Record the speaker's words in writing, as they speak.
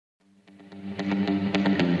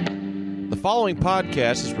following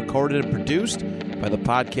podcast is recorded and produced by the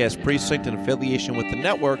Podcast Precinct in affiliation with the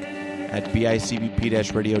network at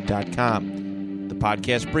bicbp-radio.com. The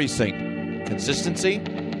Podcast Precinct. Consistency,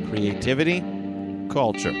 creativity,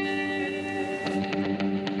 culture.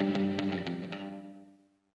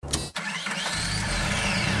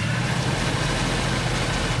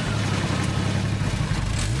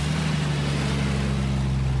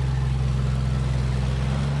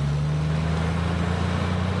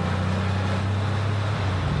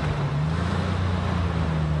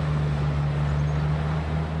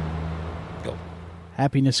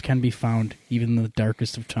 Happiness can be found even in the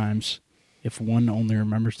darkest of times if one only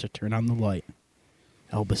remembers to turn on the light.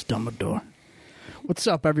 Albus Dumbledore. What's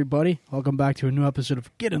up, everybody? Welcome back to a new episode of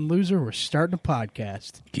Getting Loser. We're starting a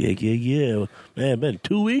podcast. Yeah. Man, been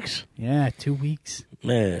 2 weeks? Yeah, 2 weeks.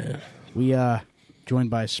 Man. We joined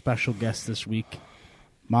by a special guest this week.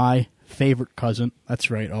 My favorite cousin. That's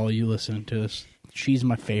right, all you listening to this. She's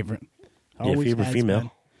my favorite. Always favorite female? Been.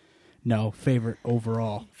 No, favorite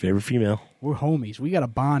overall. Favorite female? We're homies. We got a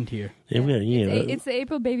bond here. Yeah, it's the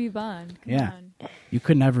April baby bond. Come on. You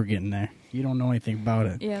could never get in there. You don't know anything about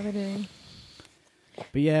it. Yeah, literally.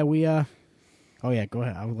 But yeah, we oh yeah, go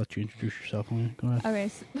ahead. I will let you introduce yourself. Go ahead. Okay,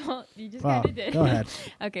 well, you just kind of did. Go ahead.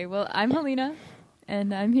 Okay, well, I'm Helena,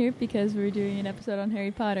 and I'm here because we're doing an episode on Harry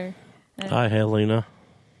Potter. Hi, Helena.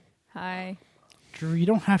 Hi. Drew, you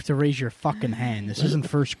don't have to raise your fucking hand. This isn't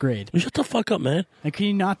first grade. Shut the fuck up, man. And can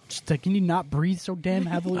you not breathe so damn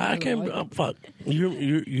heavily? I can't. Fuck. Do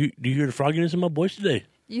you hear the frogginess in my voice today?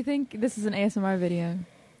 You think this is an ASMR video?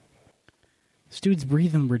 This dude's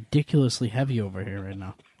breathing ridiculously heavy over here right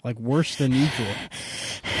now. Like, worse than usual.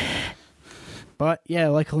 But, yeah,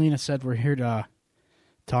 like Helena said, we're here to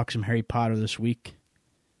talk some Harry Potter this week.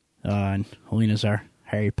 And Helena's our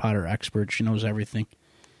Harry Potter expert. She knows everything.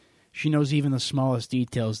 She knows even the smallest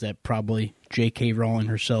details that probably J.K. Rowling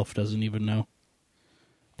herself doesn't even know.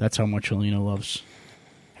 That's how much Helena loves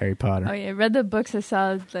Harry Potter. Oh, yeah. I read the books a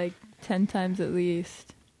solid, 10 times at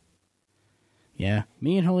least. Yeah.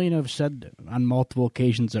 Me and Helena have said on multiple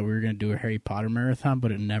occasions that we were going to do a Harry Potter marathon,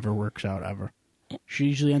 but it never works out ever. She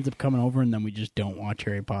usually ends up coming over, and then we just don't watch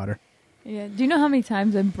Harry Potter. Yeah. Do you know how many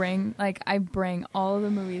times I bring all of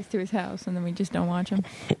the movies to his house, and then we just don't watch them?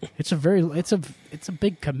 It's a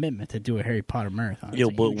big commitment to do a Harry Potter marathon.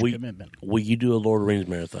 Will you do a Lord of the Rings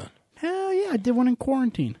marathon? Hell yeah, I did one in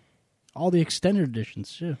quarantine. All the extended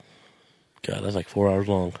editions too. God, that's 4 hours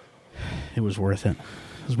long. It was worth it.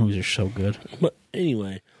 Those movies are so good. But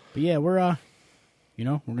anyway. But yeah, we're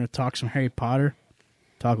gonna talk some Harry Potter,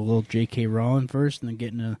 talk a little J.K. Rowling first, and then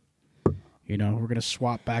get into, we're gonna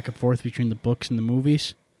swap back and forth between the books and the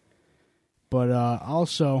movies. But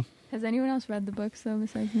also, has anyone else read the books though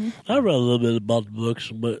besides me? I read a little bit about the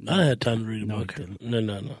books, but I had time to read a book.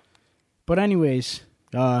 No. But anyways,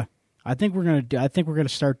 I think we're gonna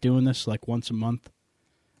start doing this once a month.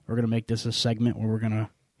 We're gonna make this a segment where we're gonna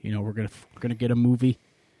get a movie,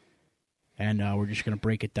 and we're just gonna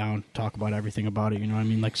break it down, talk about everything about it. You know what I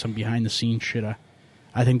mean? Like some behind the scenes shit.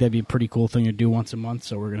 I think that'd be a pretty cool thing to do once a month.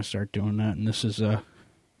 So we're gonna start doing that, and this is the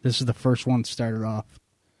first one started off.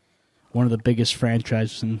 One of the biggest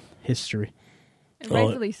franchises in history. And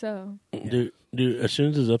rightfully so. Dude, as soon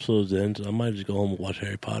as this episode ends, I might just go home and watch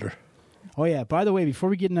Harry Potter. Oh, yeah. By the way, before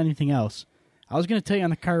we get into anything else, I was going to tell you on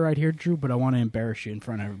the car ride here, Drew, but I want to embarrass you in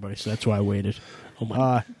front of everybody, so that's why I waited. Oh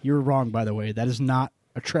my! You were wrong, by the way. That is not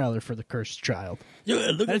a trailer for The Cursed Child.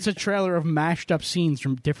 Yeah, That's a trailer of mashed up scenes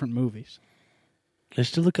from different movies. It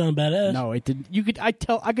still look kind of badass. No, it didn't. I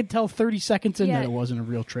could tell 30 seconds in that it wasn't a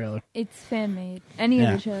real trailer. It's fan-made. Any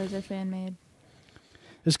of the trailers are fan-made.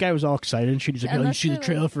 This guy was all excited, and she was like, you see the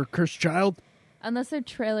trailer for Cursed Child? Unless they're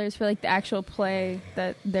trailers for the actual play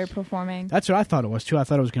that they're performing. That's what I thought it was, too. I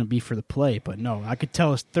thought it was going to be for the play, but no. I could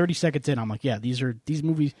tell us 30 seconds in, I'm like, yeah, these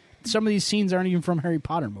movies, some of these scenes aren't even from Harry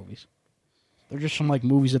Potter movies. They're just from,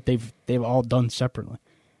 movies that they've all done separately.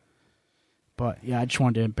 But, yeah, I just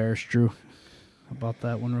wanted to embarrass Drew about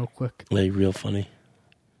that one real quick. Real funny.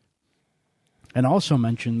 And also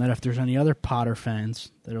mention that if there's any other Potter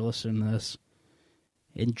fans that are listening to this,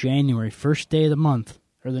 in January, first day of the month,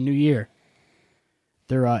 or the new year,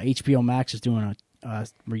 their HBO Max is doing a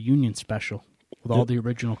reunion special with all the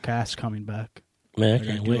original cast coming back. Man, I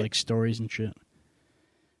They're can't do wait. stories and shit.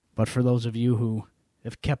 But for those of you who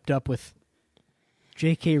have kept up with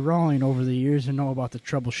J.K. Rowling over the years and know about the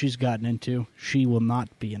trouble she's gotten into, she will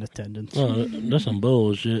not be in attendance. Oh, that's some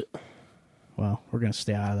bullshit. Well, we're going to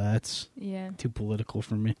stay out of that. It's Yeah. too political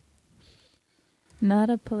for me. Not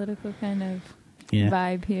a political kind of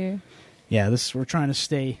vibe here. Yeah, we're trying to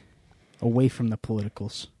stay away from the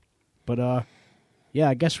politicals. But, yeah,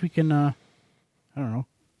 I guess we can I don't know.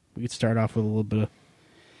 We could start off with a little bit of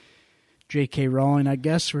J.K. Rowling, I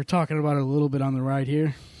guess. We're talking about it a little bit on the ride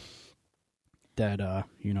here. That,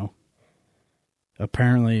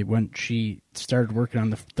 apparently when she started working on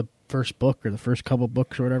the first book or the first couple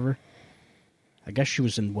books or whatever, I guess she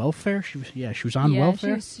was in welfare. She was on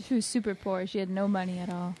welfare. She was super poor. She had no money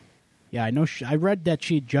at all. Yeah, I know. I read that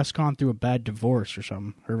she had just gone through a bad divorce or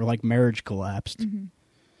something. Her marriage collapsed. Mm-hmm.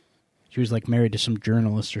 She was married to some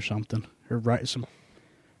journalist or something, or some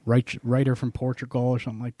writer from Portugal or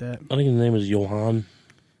something like that. I think his name is Johan.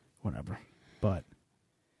 Whatever, but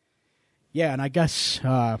yeah, and I guess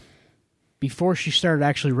before she started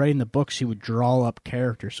actually writing the books, she would draw up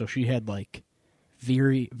characters. So she had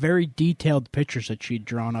very, very detailed pictures that she'd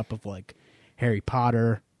drawn up of Harry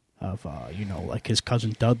Potter, of his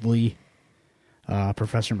cousin Dudley,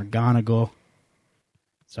 Professor McGonagall.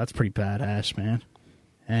 So that's pretty badass, man.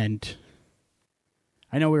 And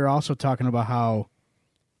I know we were also talking about how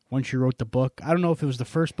when she wrote the book, I don't know if it was the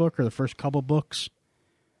first book or the first couple books.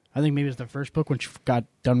 I think maybe it was the first book. When she got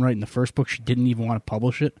done writing the first book, she didn't even want to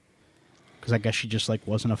publish it because I guess she just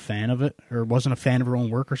wasn't a fan of it, or wasn't a fan of her own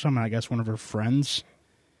work or something. I guess one of her friends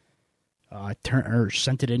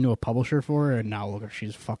sent it into a publisher for her, and now look,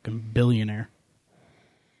 she's a fucking billionaire.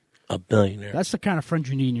 A billionaire. That's the kind of friends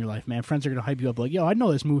you need in your life, man. Friends are gonna hype you up yo, I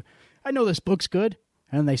know this movie, I know this book's good,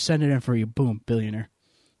 and then they send it in for you, boom, billionaire.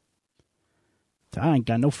 I ain't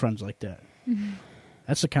got no friends like that. Mm-hmm.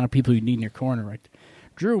 That's the kind of people you need in your corner, right there.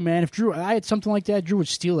 Drew, man, if I had something like that, Drew would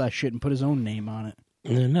steal that shit and put his own name on it.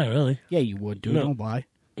 Not really. Yeah, you would, dude. No. Don't lie.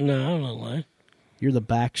 No, I'm not lying. You're the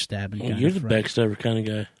backstabbing kind You're of the friend. backstabber kind of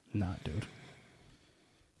guy. Nah, dude.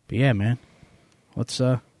 But yeah, man. Let's,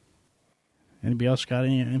 anybody else got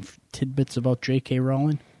any tidbits about J.K.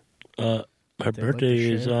 Rowling? Her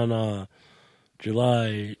birthday is on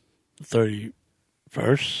July 31st,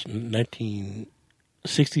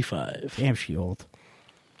 1965. Damn, she old.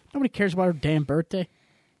 Nobody cares about her damn birthday.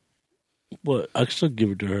 What? I can still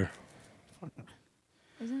give it to her.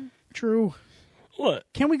 Isn't it? Drew, What?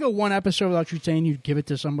 can we go one episode without you saying you'd give it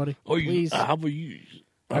to somebody? Oh, Please. how about you?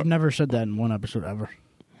 I've never said that in one episode ever.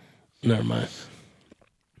 Never mind.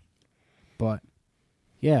 But,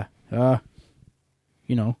 yeah.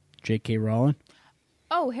 J.K. Rowling.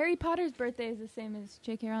 Oh, Harry Potter's birthday is the same as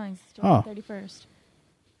J.K. Rowling's. July 31st.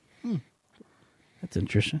 That's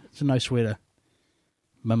interesting. It's a nice way to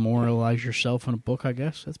memorialize yourself in a book, I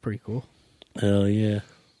guess. That's pretty cool. Hell yeah.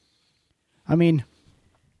 I mean,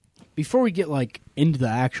 before we get into the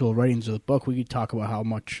actual writings of the book, we could talk about how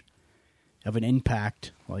much of an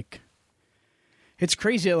impact, it's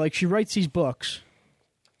crazy that, she writes these books,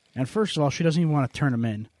 and first of all, she doesn't even want to turn them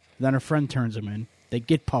in. Then her friend turns them in. They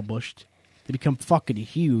get published. They become fucking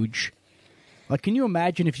huge. Can you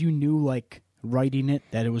imagine if you knew, writing it,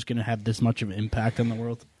 that it was going to have this much of an impact on the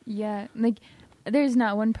world? Yeah, there's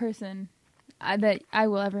not one person that I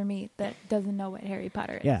will ever meet that doesn't know what Harry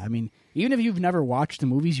Potter is. Yeah, I mean, even if you've never watched the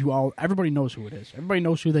movies, everybody knows who it is. Everybody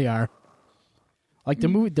knows who they are.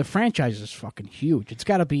 The franchise is fucking huge. It's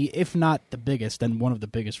got to be, if not the biggest, then one of the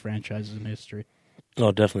biggest franchises in history.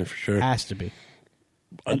 Oh, definitely for sure. Has to be.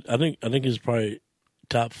 I think it's probably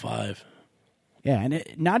top 5. Yeah, and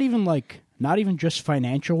not even just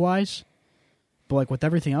financial wise, but with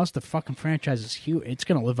everything else, the fucking franchise is huge. It's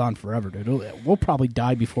gonna live on forever, dude. We'll probably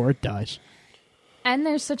die before it dies. And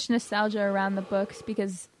there's such nostalgia around the books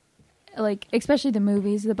because, especially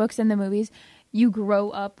the books and the movies, you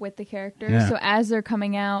grow up with the characters. Yeah. So as they're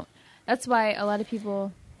coming out, that's why a lot of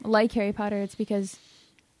people like Harry Potter. It's because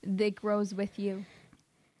it grows with you.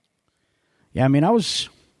 Yeah, I mean,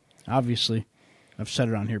 obviously, I've said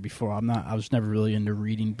it on here before. I was never really into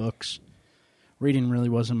reading books. Reading really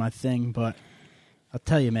wasn't my thing, but I'll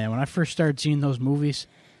tell you, man, when I first started seeing those movies,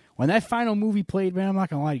 when that final movie played, man, I'm not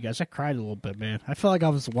gonna lie to you guys, I cried a little bit, man. I felt like I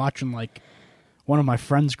was watching one of my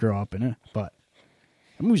friends grow up in it, but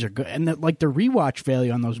the movies are good, and the rewatch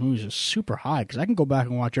value on those movies is super high because I can go back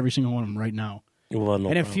and watch every single one of them right now, Well, no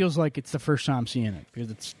and it problem. feels like it's the first time seeing it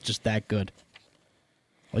because it's just that good.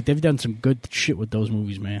 They've done some good shit with those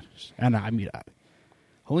movies, man. And I mean,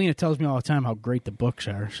 Helena tells me all the time how great the books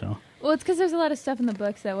are. So Well, it's because there's a lot of stuff in the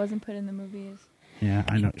books that wasn't put in the movies. yeah,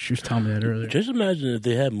 I know. She was telling me that earlier. Just imagine if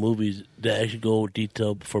they had movies that actually go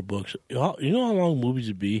detailed for books. You know how long movies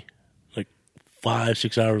would be?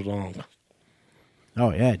 5-6 hours long.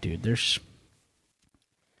 Oh yeah, dude.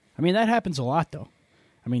 I mean, that happens a lot, though.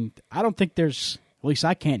 I mean, I don't think there's. At least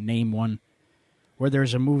I can't name one where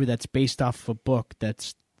there's a movie that's based off of a book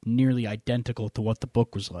that's nearly identical to what the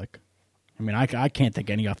book was like. I mean, I can't think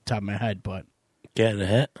any off the top of my head, but Cat in the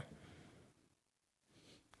Hat.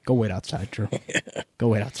 go wait outside, Drew. Go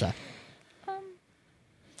wait outside.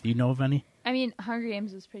 Do you know of any? I mean, Hunger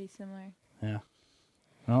Games was pretty similar. Yeah.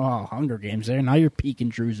 Oh, Hunger Games there. Now you're piquing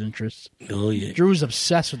Drew's interest. Oh, yeah. Drew's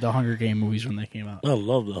obsessed with the Hunger Game movies when they came out. I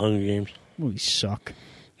love the Hunger Games. Movies suck.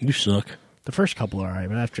 You suck. The first couple are alright,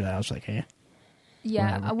 but after that I was like, hey.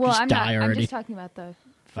 Yeah. Whatever. Well, Just I'm die not. already. I'm just talking about the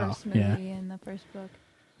first movie yeah. and the first book.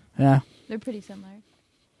 Yeah. They're pretty similar.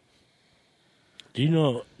 Do you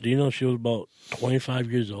know she was about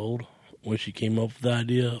 25 years old when she came up with the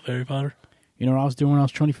idea of Harry Potter? You know what I was doing when I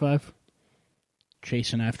was 25?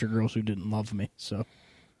 Chasing after girls who didn't love me, so.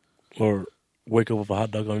 Or wake up with a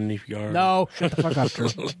hot dog underneath your arm? No, shut the fuck up, Drew.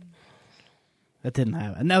 That didn't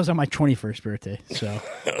happen. And that was on my 21st birthday, so.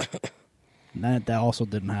 that also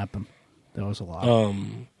didn't happen. That was a lot.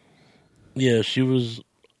 Yeah, she was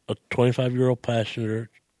a 25-year-old passenger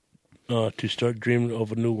to start dreaming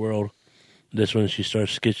of a new world. That's when she started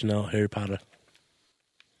sketching out Harry Potter.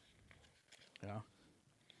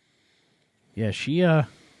 Yeah, she,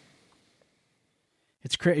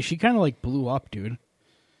 it's crazy. She kind of, like, blew up, dude.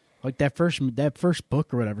 Like, that first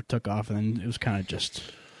book or whatever took off, and then it was kind of just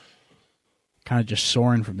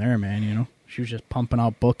soaring from there, man, you know? She was just pumping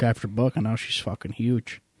out book after book, and now she's fucking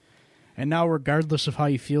huge. And now, regardless of how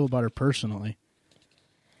you feel about her personally,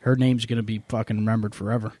 her name's going to be fucking remembered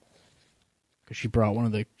forever. Because she brought one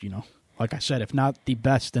of the, you know, like I said, if not the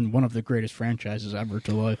best, then one of the greatest franchises ever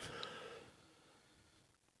to life.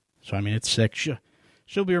 So, I mean, it's sick.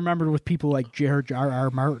 She'll be remembered with people like George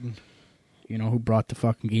R.R. Martin, you know, who brought the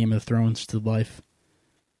fucking Game of Thrones to life.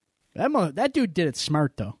 That dude did it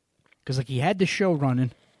smart, though. Because, like, he had the show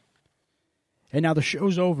running, and now the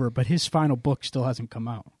show's over, but his final book still hasn't come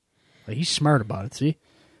out. Like, he's smart about it, see?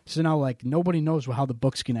 So now, like, nobody knows how the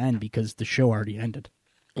book's going to end because the show already ended.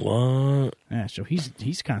 What? Yeah, so he's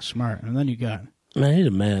kind of smart. And then you got... Man, he's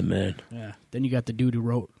a madman. Yeah. Then you got the dude who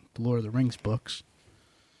wrote the Lord of the Rings books.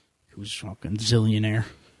 Who's fucking zillionaire.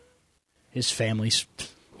 His family's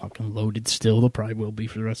fucking loaded still. They'll probably will be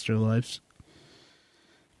for the rest of their lives.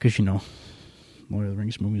 Because, you know, Lord of the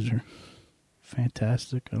Rings movies are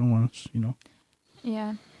fantastic. I don't want to, you know...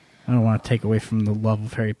 Yeah. I don't want to take away from the love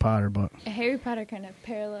of Harry Potter, but... Harry Potter kind of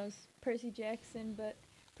parallels Percy Jackson, but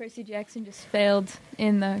Percy Jackson just failed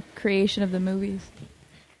in the creation of the movies.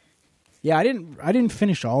 Yeah, I didn't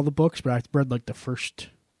finish all the books, but I read, like, the first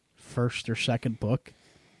or second book.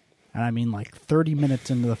 And I mean, like, 30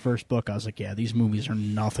 minutes into the first book, I was like, yeah, these movies are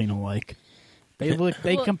nothing alike. They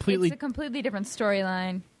completely... It's a completely different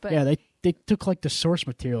storyline, but... Yeah, they took, like, the source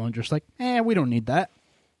material and just like, we don't need that.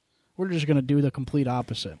 We're just going to do the complete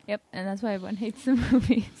opposite. Yep, and that's why everyone hates the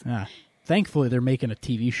movies. Yeah. Thankfully, they're making a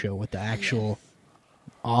TV show with the actual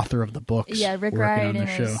author of the books. Yeah, Rick working on Riordan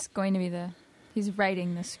the show. is going to be he's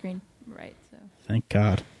writing the screen, right, so... Thank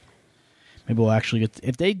God. Maybe we'll actually get...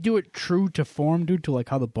 If they do it true to form, dude, to, like,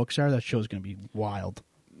 how the books are, that show's going to be wild.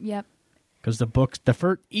 Yep. Because the books...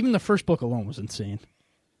 even the first book alone was insane.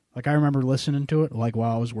 Like, I remember listening to it, like,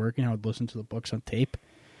 while I was working, I would listen to the books on tape.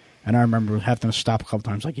 And I remember having to stop a couple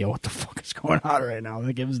times, like, yo, what the fuck is going on right now?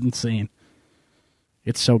 Like, it was insane.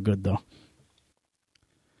 It's so good, though.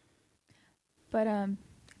 But,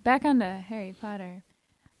 back on to Harry Potter.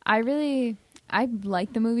 I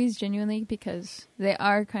like the movies, genuinely, because they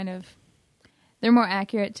are they're more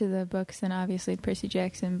accurate to the books than, obviously, Percy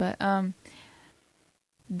Jackson. But,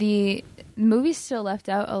 the movies still left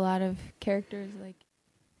out a lot of characters, like...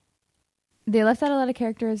 They left out a lot of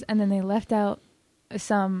characters, and then they left out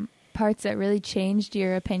some parts that really changed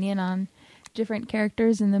your opinion on different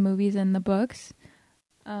characters in the movies and the books.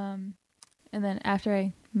 And then after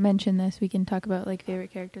I mention this, we can talk about, like,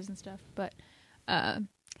 favorite characters and stuff. But,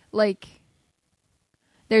 like,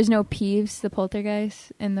 there's no Peeves, the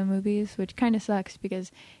poltergeist, in the movies, which kind of sucks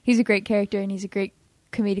because he's a great character and he's a great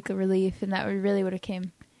comedic relief, and that really would have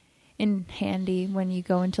came in handy when you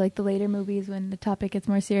go into, like, the later movies when the topic gets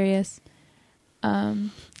more serious.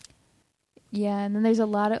 Yeah, and then there's a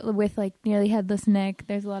lot of with like Nearly Headless Nick.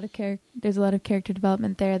 There's a lot of character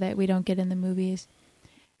development there that we don't get in the movies.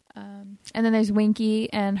 And then there's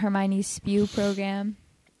Winky and Hermione's Spew program,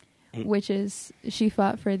 which is she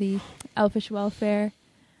fought for the elfish welfare.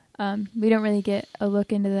 We don't really get a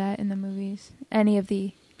look into that in the movies. Any of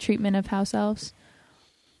the treatment of house elves.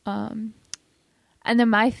 And then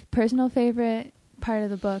my personal favorite part of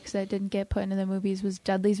the books that didn't get put into the movies was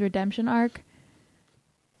Dudley's redemption arc.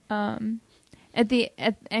 I'm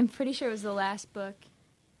pretty sure it was the last book.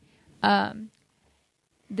 The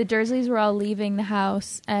Dursleys were all leaving the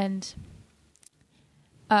house, and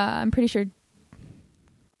I'm pretty sure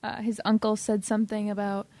his uncle said something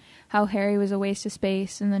about how Harry was a waste of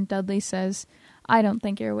space, and then Dudley says, "I don't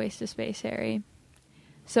think you're a waste of space, Harry."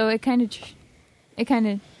 So it kind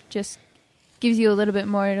of just gives you a little bit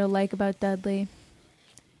more to like about Dudley.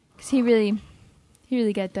 Because he really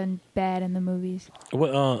got done bad in the movies.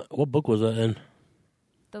 What book was that in?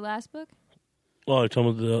 The last book? Oh, you're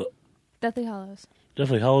talking about the Deathly Hallows.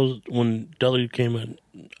 Deathly Hallows when Dudley became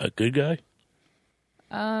a good guy?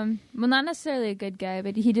 Well, not necessarily a good guy,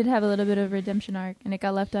 but he did have a little bit of a redemption arc, and it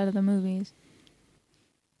got left out of the movies.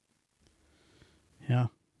 Yeah.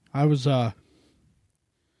 I was, while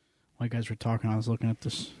you guys were talking, I was looking at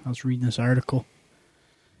this, I was reading this article,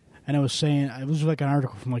 and it was saying, it was like an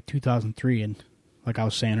article from like 2003, and like I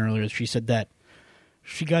was saying earlier, she said that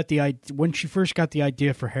she got the idea, when she first got the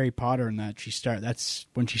idea for Harry Potter and that, that's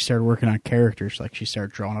when she started working on characters, like she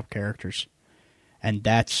started drawing up characters, and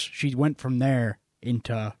she went from there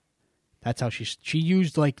into, that's how she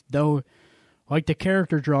used like the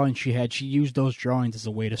character drawings she used those drawings as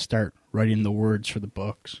a way to start writing the words for the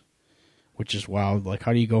books, which is wild. Like,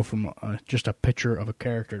 how do you go from just a picture of a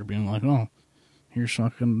character to being like, oh, here's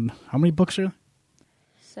fucking, how many books are there?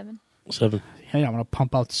 7. 7. Hey, I'm going to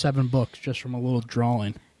pump out 7 books just from a little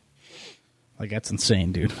drawing. Like, that's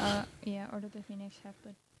insane, dude. Yeah, Order of the Phoenix have,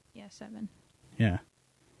 but yeah, 7. Yeah.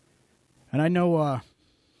 And I know, I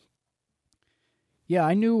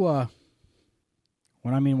knew,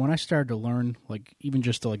 when I started to learn, like, even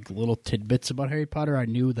just like little tidbits about Harry Potter, I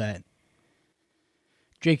knew that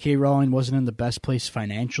J.K. Rowling wasn't in the best place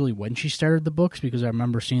financially when she started the books, because I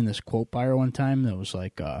remember seeing this quote by her one time that was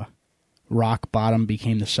like, rock bottom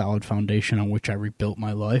became the solid foundation on which I rebuilt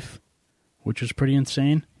my life, which was pretty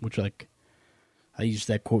insane, which, like, I used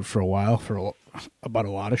that quote for a while about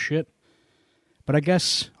a lot of shit. But I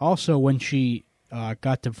guess also when she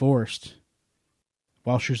got divorced,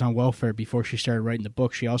 while she was on welfare before she started writing the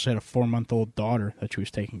book, she also had a 4-month-old daughter that she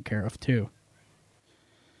was taking care of, too.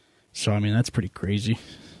 So, I mean, that's pretty crazy.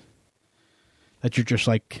 That you're just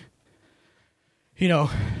like, you know,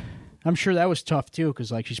 I'm sure that was tough, too, because,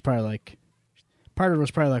 like, she's probably like, part of it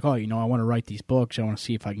was probably like, oh, you know, I want to write these books. I want to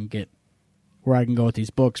see if I can get where I can go with these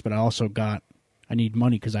books, but I need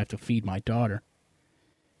money because I have to feed my daughter.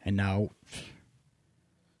 And now,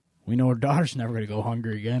 we know her daughter's never going to go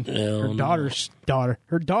hungry again. Her daughter's daughters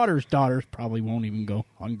probably won't even go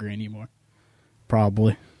hungry anymore.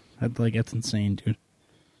 Probably. That's insane, dude.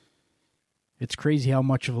 It's crazy how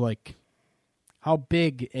much of, like, how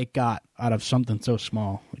big it got out of something so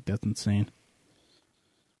small. Like, that's insane.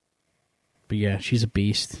 But yeah, she's a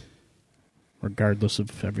beast, regardless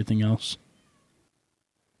of everything else.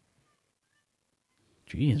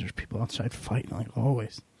 Jeez, there's people outside fighting like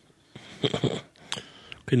always.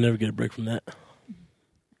 Could never get a break from that.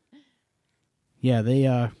 Yeah,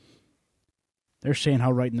 they're saying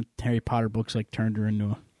how writing the Harry Potter books like turned her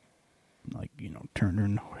into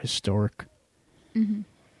historic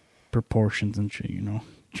proportions and shit, you know.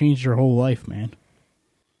 Changed her whole life, man.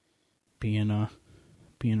 Being an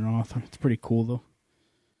author. It's pretty cool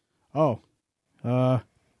though. I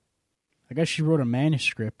guess she wrote a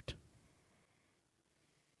manuscript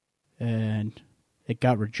and it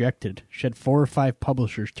got rejected. She had 4 or 5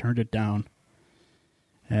 publishers turned it down.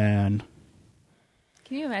 And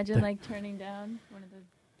can you imagine turning down one of the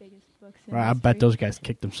biggest books in I bet those guys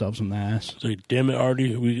kicked themselves in the ass. It's like, damn it,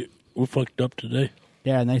 Artie, we're fucked up today.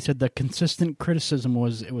 Yeah, and they said the consistent criticism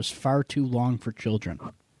was it was far too long for children.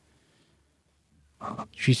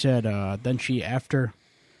 She said then after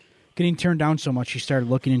getting turned down so much, she started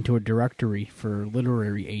looking into a directory for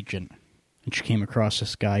literary agent. And she came across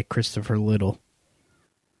this guy, Christopher Little.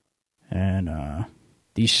 And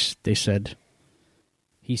he said,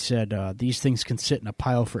 these things can sit in a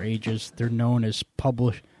pile for ages. They're known as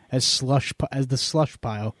the slush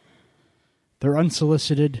pile. They're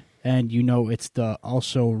unsolicited, and you know it's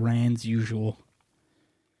also Rand's usual.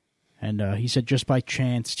 And he said just by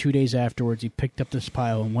chance, 2 days afterwards, he picked up this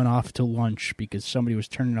pile and went off to lunch because somebody was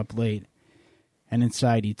turning up late. And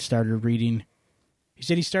inside, he started reading. He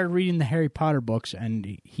said he started reading the Harry Potter books,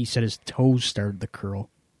 and he said his toes started to curl.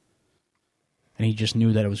 And he just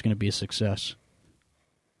knew that it was going to be a success.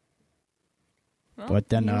 Well, but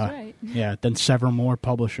then, right. then several more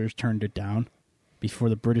publishers turned it down before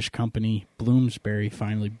the British company Bloomsbury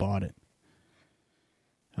finally bought it.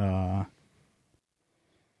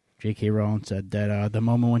 J.K. Rowling said that the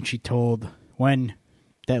moment when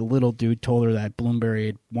that little dude told her that Bloomsbury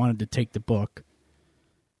had wanted to take the book,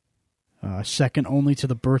 second only to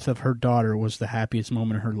the birth of her daughter, was the happiest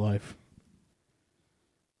moment of her life.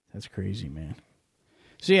 That's crazy, man.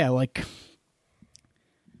 So yeah,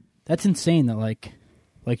 that's insane that like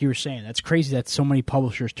you were saying, that's crazy that so many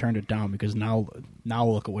publishers turned it down, because now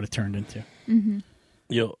look at what it turned into. Mm-hmm.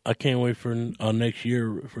 Yo, I can't wait for next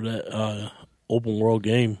year for that open world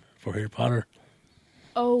game for Harry Potter.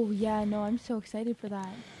 Oh yeah, no, I'm so excited for that.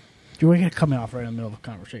 You're going to come off right in the middle of a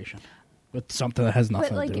conversation with something that has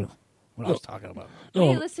nothing like, to do with what I was talking about. No,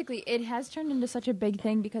 Realistically, it has turned into such a big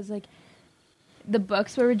thing because like the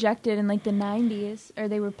books were rejected in like the 90s, or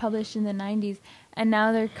they were published in the 90s, and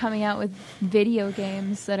now they're coming out with video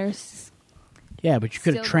games that are Yeah, but you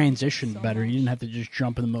could have Still transitioned so better. much. You didn't have to just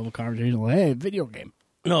jump in the middle of a conversation like, hey, video game.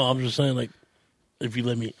 no, I'm just saying, like, if you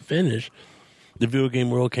let me finish, the video game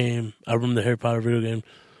world came. I remember the Harry Potter video game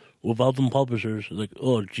without them publishers. Like,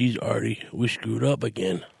 oh, geez, Artie, we screwed up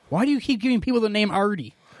again. Why do you keep giving people the name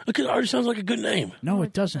Artie? Because Artie sounds like a good name. No,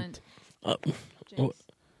 it doesn't. Oh,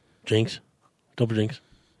 Jinx. Double Jinx.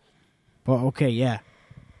 Well, okay, yeah.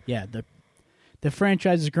 Yeah, the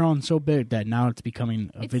franchise is growing so big that now it's becoming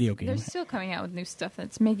a video game. They're still coming out with new stuff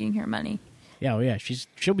that's making her money. Yeah, well, yeah,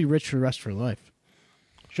 she'll be rich for the rest of her life.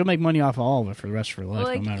 She'll make money off of all of it for the rest of her life, Well,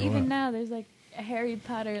 like no matter even what. now, there's like a Harry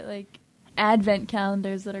Potter like advent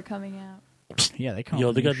calendars that are coming out. Yeah, they come.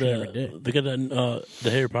 Yo, they new got shit every day. the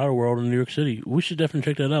Harry Potter world in New York City. We should definitely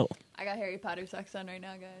check that out. I got Harry Potter socks on right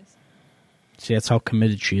now, guys. See, that's how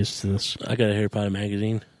committed she is to this. I got a Harry Potter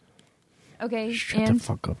magazine. Okay, Shut and the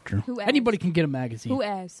fuck up, Drew. who asked? Anybody can get a magazine. who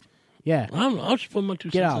asked? Yeah, I don't know. I'll just put my 2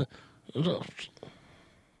 Get cents out.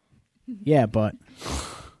 yeah, but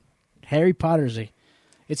Harry Potter's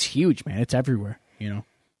it's huge, man. It's everywhere, you know.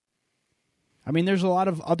 I mean, there's a lot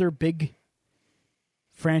of other big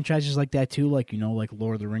franchises like that too, like, you know, like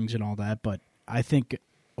Lord of the Rings and all that, but I think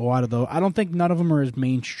a lot of those, I don't think none of them are as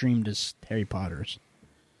mainstreamed as Harry Potter's.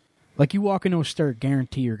 Like, you walk into a store,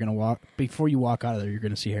 guarantee you're going to walk, before you walk out of there, you're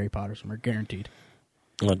going to see Harry Potter somewhere, guaranteed.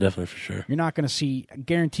 Oh, definitely for sure. You're not going to see,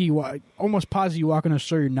 guarantee you, almost positive you walk into a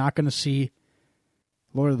store, you're not going to see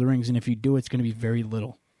Lord of the Rings, and if you do, it's going to be very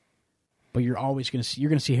little. But you're always going to see, you're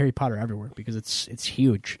going to see Harry Potter everywhere, because it's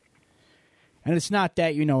huge. And it's not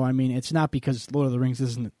that, you know, I mean, it's not because Lord of the Rings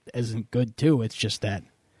isn't good too, it's just that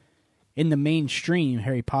in the mainstream,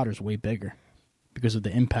 Harry Potter's way bigger because of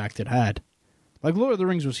the impact it had. Like, Lord of the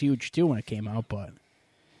Rings was huge too when it came out, but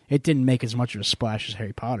it didn't make as much of a splash as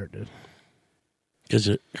Harry Potter did.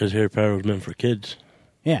 Because Harry Potter was meant for kids.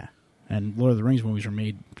 Yeah, and Lord of the Rings movies were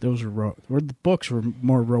made, those were the books were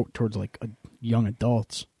more wrote towards, like, young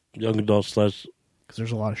adults. Young adults slash Because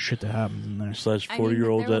there's a lot of shit that happens in there.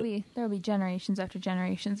 40-year-olds there that will be generations after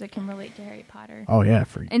generations that can relate to Harry Potter Oh, yeah,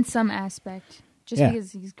 in some aspect, just Yeah.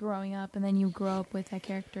 because he's growing up, and then you grow up with that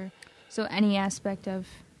character. So any aspect of,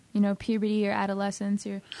 you know, puberty or adolescence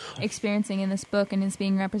you're experiencing in this book and is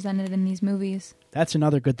being represented in these movies. That's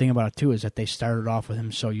another good thing about it, too, is that they started off with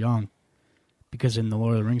him so young. Because in the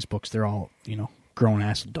Lord of the Rings books, they're all, you know,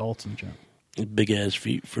 grown-ass adults and shit. big-ass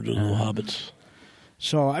feet for the little hobbits.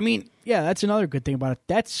 So, I mean, yeah, that's another good thing about it.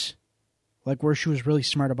 That's, like, where she was really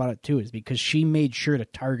smart about it, too, is because she made sure to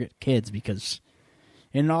target kids, because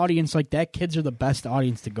in an audience like that, kids are the best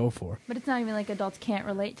audience to go for. But it's not even like adults can't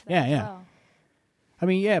relate to that Yeah, as yeah. well. I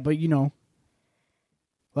mean, yeah, but, you know,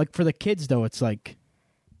 like, for the kids, though, it's like,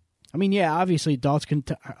 I mean, yeah, obviously adults can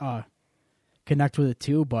connect with it,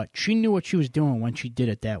 too, but she knew what she was doing when she did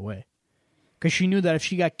it that way. Because she knew that if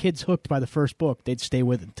she got kids hooked by the first book, they'd stay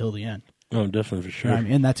with it until the end. Oh, definitely for sure. You know what I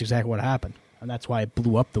mean? And that's exactly what happened. And that's why it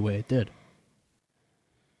blew up the way it did.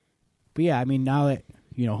 But yeah, I mean, now that,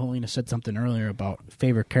 you know, Helena said something earlier about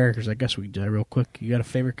favorite characters, I guess we can do that real quick. You got a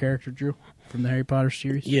favorite character, Drew, from the Harry Potter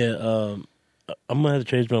series? Yeah, I'm going to have to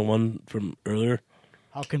change my one from earlier.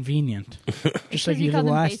 How convenient. Just like Because he you did called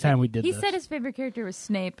him last basic. time we did He this. said his favorite character was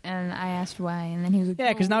Snape, and I asked why, and then he was like,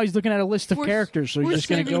 Yeah, because now he's looking at a list of We're- characters, so we're he's just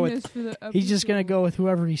going to go saving with... this for the He's just going to episode. go with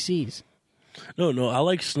whoever he sees. No, I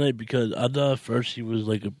like Snape because I thought at first he was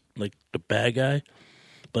like the bad guy,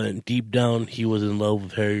 but deep down he was in love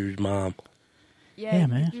with Harry's mom. Yeah,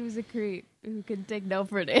 man. He was a creep who could take no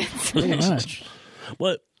for an answer. Pretty much.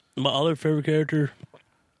 But my other favorite character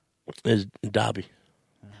is Dobby.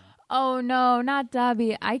 Oh, no, not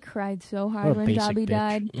Dobby. I cried so What a hard when basic Dobby bitch.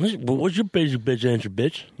 died. What's your basic bitch answer,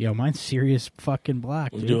 bitch? Yo, mine's Sirius fucking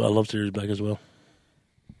Black, dude. Dude, I love Sirius Black as well.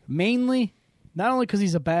 Mainly, not only because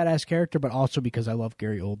he's a badass character, but also because I love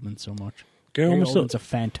Gary Oldman so much. Gary Oldman's a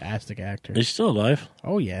fantastic actor. He's still alive.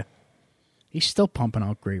 Oh, yeah. He's still pumping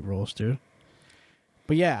out great roles, dude.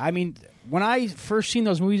 But yeah, I mean, when I first seen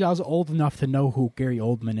those movies, I was old enough to know who Gary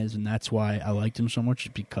Oldman is, and that's why I liked him so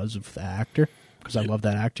much, because of the actor, because I love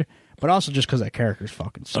that actor. But also just because that character's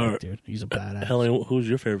fucking sick, Alright. dude. He's a badass. Helen, who's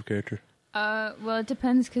your favorite character? Well, it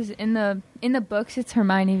depends, because in the books, it's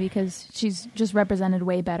Hermione, because she's just represented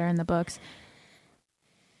way better in the books.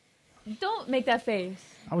 Don't make that face.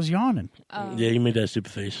 I was yawning. Yeah, you made that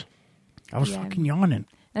stupid face. I was Yeah. fucking yawning.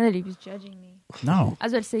 And that he was judging me. No, I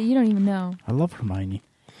was about to say, you don't even know. I love Hermione.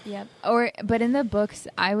 Yep. But in the books,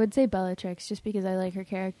 I would say Bellatrix, just because I like her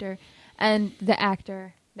character, and the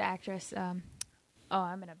actress. I'm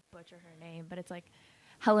gonna butcher her name, but it's like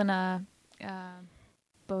Helena,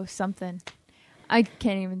 Bo something. I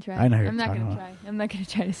can't even try. I know who I'm you're not talking gonna about. try. I'm not gonna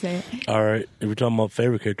try to say it. All right. If we're talking about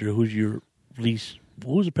favorite character, who's your least?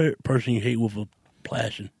 Who's the person you hate with a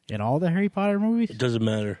passion? In all the Harry Potter movies? It doesn't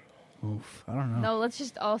matter. Oof, I don't know. No, let's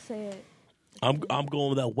just all say it. I'm going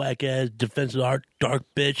with that whack ass defensive art dark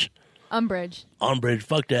bitch. Umbridge. Umbridge.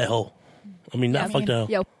 Fuck that hoe. I mean, not fuck that hoe.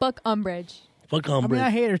 Yo, fuck Umbridge. Fuck I Umbridge. mean, I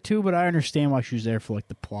hate her too, but I understand why she was there for like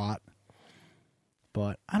the plot.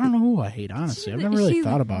 But I don't know who I hate, honestly. I've never really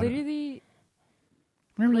thought about it.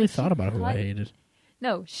 I've never really thought about who I hated.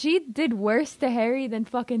 No, she did worse to Harry than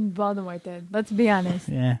fucking Voldemort did. Let's be honest.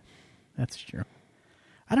 Yeah, that's true.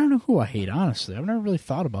 I don't know who I hate, honestly. I've never really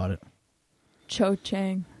thought about it. Cho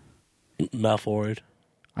Chang. Malfoy.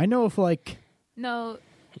 I know if like No.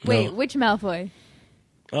 Wait, No. which Malfoy?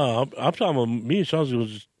 I'm talking about me and Chelsea will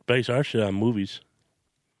just base our shit on movies.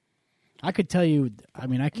 I could tell you. I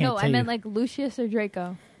mean, I can't. No, tell I meant you. like Lucius or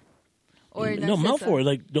Draco. Or No, Narcissa. Malfoy.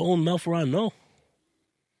 Like the only Malfoy I know.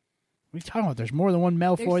 What are you talking about? There's more than one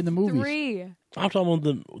Malfoy There's in the movies. 3. I'm talking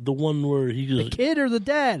about the one where he's The kid or the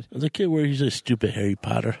dad? the kid where he's a stupid Harry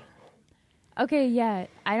Potter. Okay, yeah.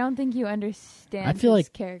 I don't think you understand I feel his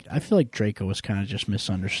like character. I feel like Draco was kind of just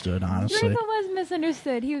misunderstood, honestly. Draco was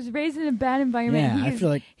misunderstood. He was raised in a bad environment. Yeah, I feel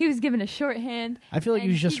like he was given a shorthand. I feel like he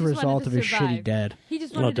and was just a wanted result to of his survive. shitty dad. He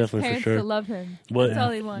just No, wanted his definitely for parents sure. to love him. But That's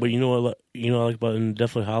all he wanted. but you know what? You know, I like about in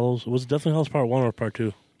Deathly Hallows. Was it Deathly Hallows Part 1 or Part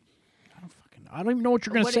 2? I don't even know what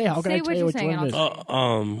you're gonna What say. did- How can say I what tell you you're which saying, one it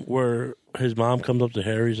I'll is? say. Where his mom comes up to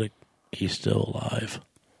Harry, he's like, he's still alive.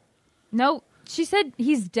 No, she said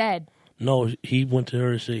he's dead. No, he went to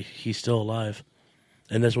her to say he's still alive,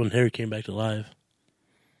 and that's when Harry came back to life.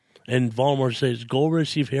 And Voldemort says, "Go over and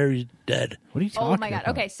see if Harry's dead." What are you talking Oh my god.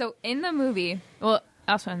 about? Okay, so in the movie, well,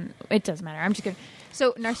 also it doesn't matter. I'm just kidding.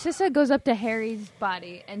 So Narcissa goes up to Harry's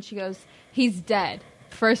body and she goes, "He's dead."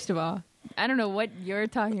 First of all, I don't know what you're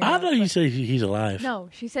talking about. I thought he but- said he's alive. No,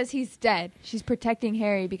 she says he's dead. She's protecting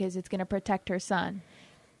Harry because it's going to protect her son.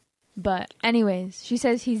 But anyways, she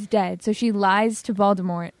says he's dead. So she lies to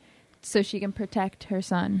Voldemort so she can protect her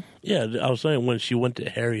son. Yeah, I was saying when she went to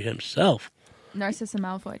Harry himself. Narcissa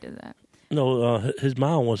Malfoy did that. No, his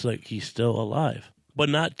mom was like, he's still alive, but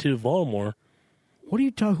not to Voldemort. What are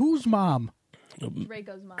you talking? Whose mom?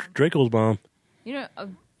 Draco's mom. Draco's mom. You know.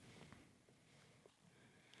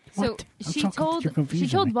 So What? I'm she so told you're confusing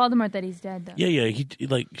she told me. Voldemort that he's dead though. Yeah. He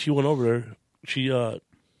like she went over there. She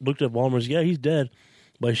looked at Voldemort. Yeah, he's dead,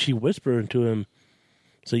 but she whispered to him,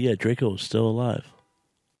 "So yeah, Draco is still alive."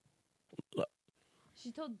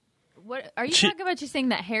 She told. What are you She- talking about? She's saying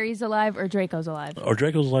that Harry's alive or Draco's alive? Or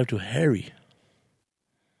Draco's alive to Harry.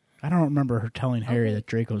 I don't remember her telling Harry Okay, that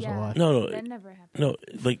Draco's yeah. alive. No, That never happened. no.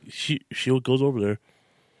 Like she goes over there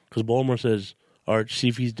because Voldemort says, "All right, see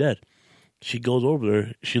if he's dead." She goes over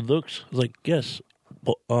there. She looks like, "Yes,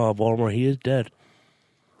 Voldemort, he is dead."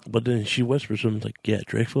 But then she whispers to him like, "Yeah,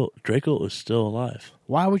 Draco is still alive."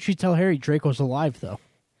 Why would she tell Harry Draco's alive though?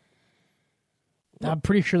 I'm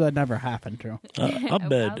pretty sure that never happened, Drew. I I'll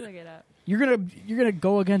bet. look it up. You're gonna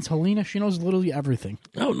go against Helena. She knows literally everything.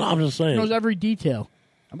 No, I'm just She saying. knows every detail.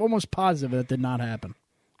 I'm almost positive that did not happen.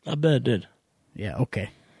 I bet it did. Yeah,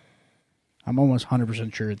 okay. I'm almost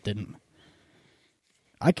 100% sure it didn't.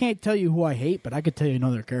 I can't tell you who I hate, but I could tell you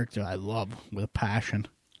another character I love with a passion.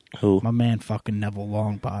 Who? My man fucking Neville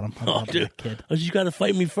Longbottom. I Oh, love dude. that kid. Oh, you got to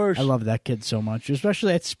fight me first. I love that kid so much.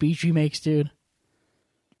 Especially that speech he makes, dude.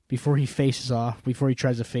 Before he tries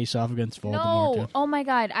to face off against Voldemort. No. dude. Oh my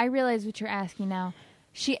god, I realize what you're asking now.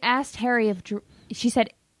 She asked Harry if she said,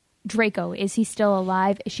 "Draco, is he still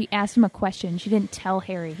alive?" She asked him a question. She didn't tell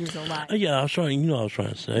Harry he was alive. Yeah, I was trying. You know, what I was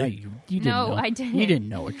trying to Yeah, say. you didn't No, know. I didn't. You didn't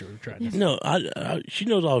know what you were trying to say. No, she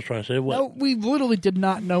knows what I was trying to say. What? No, we literally did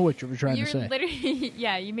not know what you were trying You're to say. literally,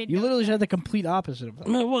 yeah, you made. You no literally sense. said the complete opposite of that.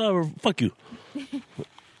 Man, whatever. Fuck you.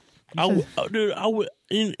 Dude, I would.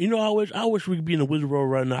 You know, I wish we could be in the wizard world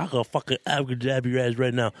right now. I could fucking abracadabra your ass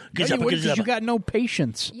right now. No, you wouldn't, 'cause you got no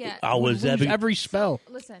patience. Yeah. I was Lose every spell.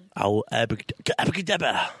 Listen. I will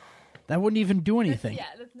abracadabra. That wouldn't even do anything. Yeah.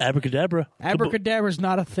 That's not Abracadabra. Abracadabra is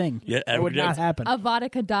not a thing. Yeah, that would not abracadabra. happen. Avada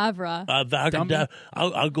Kedavra. Abracadabra.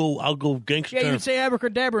 I'll go gangster. Yeah, you would say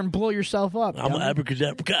abracadabra and blow yourself up. I'm dummy.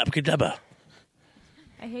 abracadabra.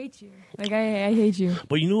 I hate you. Like I hate you.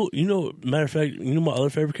 But you know. Matter of fact, you know my other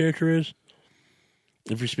favorite character is.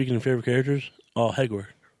 If you're speaking of favorite characters, Hagrid.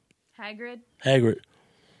 Hagrid. Hagrid.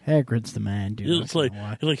 Hagrid's the man, dude. It's like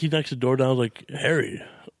he knocks the door down. Like, Harry,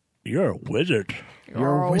 you're a wizard.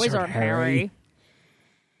 You're a wizard, Harry.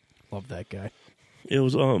 Love that guy. It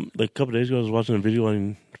was like a couple days ago. I was watching a video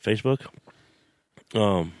on Facebook.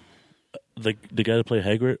 The guy that played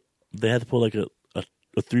Hagrid, they had to put like a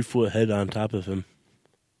 3-foot head on top of him.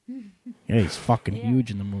 Yeah, he's fucking Yeah.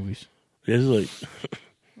 huge in the movies. It's like,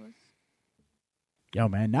 Yo,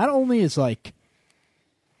 man, not only is like,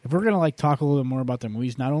 if we're gonna like talk a little bit more about the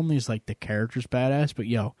movies, not only is like the characters badass, but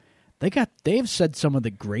yo, they've said some of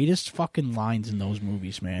the greatest fucking lines in those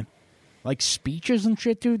movies, man. Like speeches and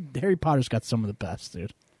shit, dude. Harry Potter's got some of the best,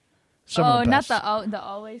 dude. Some of the not best. the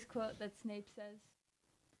always quote that Snape says.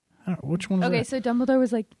 I don't know, which one's Okay, that? so Dumbledore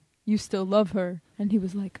was like, "You still love her," and he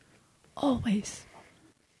was like, "Always."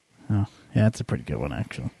 Oh, yeah, that's a pretty good one,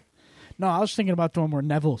 actually. No, I was thinking about the one where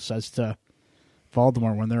Neville says to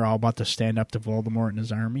Voldemort when they're all about to stand up to Voldemort and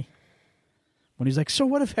his army. When he's like, "So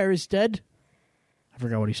what if Harry's dead?" I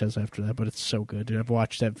forgot what he says after that, but it's so good, dude. I've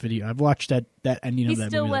watched that video. I've watched that ending He's of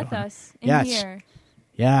that still movie. with us in Yes. here.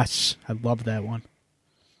 Yes, I love that one.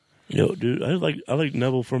 yo, dude, I like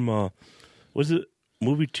Neville from was it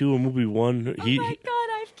movie 2 or movie 1? Oh my god,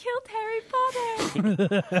 I've killed Harry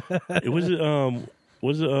Potter.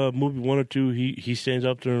 Was it movie 1 or 2? He stands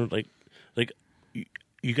up there like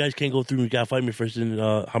you guys can't go through. You gotta fight me first. And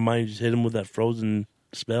Hermione just hit him with that frozen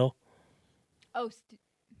spell. Oh,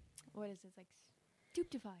 what is this, like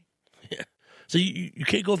stupefied? So you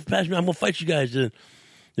can't go past me. I'm gonna fight you guys. And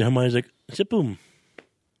Hermione's like, zip boom.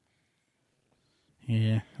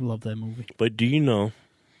 Yeah, I love that movie. But do you know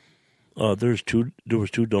there was two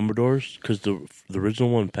Dumbledores because the original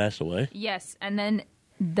one passed away? Yes, and then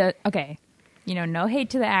no hate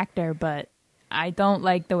to the actor, but I don't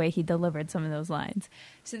like the way he delivered some of those lines.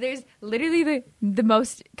 So there's literally the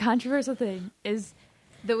most controversial thing is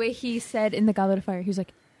the way he said in the Goblet of Fire. He was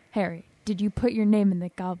like, "Harry, did you put your name in the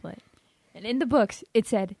goblet?" And in the books, it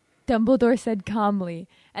said, Dumbledore said calmly.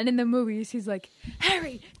 And in the movies, he's like,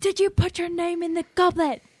 "Harry, did you put your name in the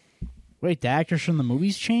goblet?" Wait, the actors from the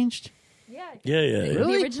movies changed? Yeah.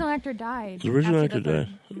 Really? The original actor died. The original after actor the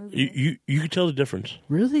died. third movie. You could tell the difference.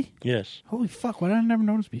 Really? Yes. Holy fuck! Why did I never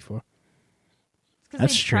notice before? Because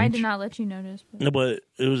That's they tried to strange. not let you notice. But... No, but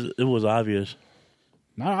it was obvious.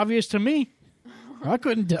 Not obvious to me. I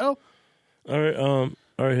couldn't tell. All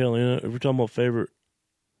right, Helena. If we're talking about favorite,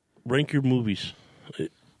 rank your movies.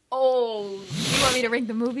 Oh, you want me to rank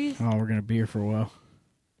the movies? Oh, we're gonna be here for a while.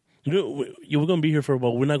 We're gonna be here for a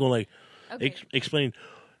while. We're not gonna Okay. explain.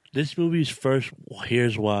 This movie is first.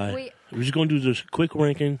 Here's why. Wait. We're just gonna do this quick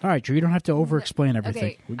ranking. All right, Drew, you don't have to over-explain everything.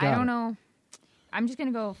 Okay, We got I don't it. know. I'm just going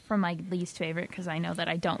to go from my least favorite because I know that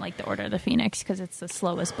I don't like The Order of the Phoenix because it's the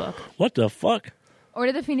slowest book. What the fuck? Order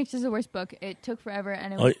of the Phoenix is the worst book. It took forever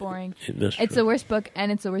and it was boring. That's It's true. the worst book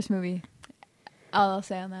and it's the worst movie. All I'll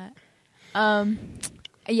say on that.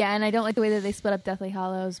 Yeah, and I don't like the way that they split up Deathly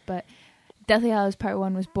Hallows, but Deathly Hallows Part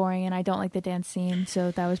 1 was boring and I don't like the dance scene,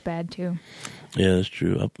 so that was bad too. Yeah, that's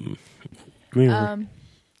true. Green River.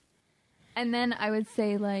 And then I would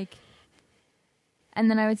say the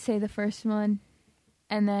first one,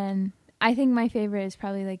 and then I think my favorite is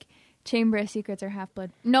probably like Chamber of Secrets or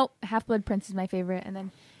Half-Blood. Nope, Half-Blood Prince is my favorite, and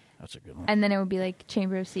then That's a good one. it would be like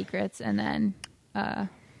Chamber of Secrets, and then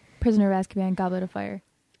Prisoner of Azkaban, Goblet of Fire.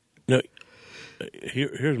 No,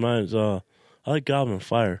 here's mine. I like Goblin of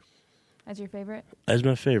Fire As your favorite? as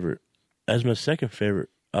my favorite. As my second favorite,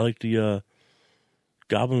 I like the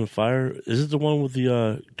Goblin of Fire. Is it the one with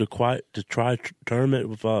the tournament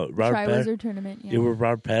with Robert Pattinson? Triwizard Tournament. Yeah, with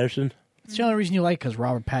Robert Pattinson. It's the only reason you like because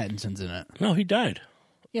Robert Pattinson's in it. No, he died.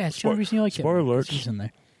 Yeah, it's the only reason you like it. Spoiler alerts. He's in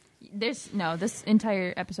there. This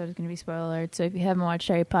entire episode is going to be spoiler alert. So if you haven't watched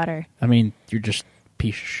Harry Potter, I mean, you're just a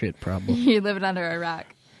piece of shit, probably. you're living under a rock.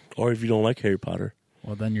 Or if you don't like Harry Potter.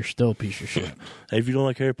 Well, then you're still a piece of shit. Hey, if you don't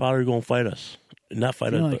like Harry Potter, you're going to fight us. Not fight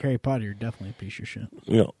If you us, don't like but, Harry Potter, you're definitely a piece of shit.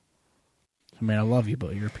 you know, I mean, I love you,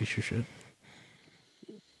 but you're a piece of shit.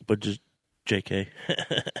 but just JK.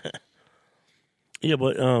 Yeah,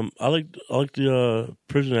 but I like the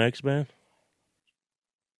Prisoner X-Man.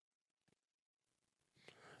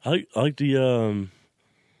 I like the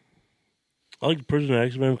Prisoner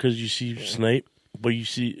X-Man because you see Snape, but you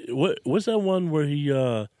see what's that one where he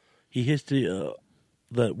hits the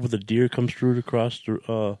where the deer comes through across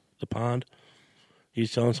the pond.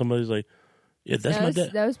 He's telling somebody, he's like, "Yeah, that's my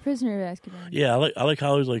dad." That was Prisoner of Azkaban. Yeah, I like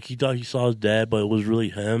how he's like he thought he saw his dad, but it was really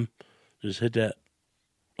him. Just hit that.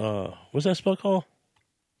 What's that spell called?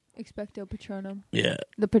 Expecto Patronum. Yeah,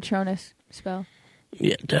 The Patronus spell.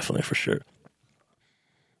 yeah, definitely for sure.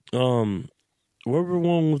 Whatever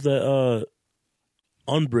one with that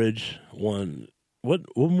Unbridge one. What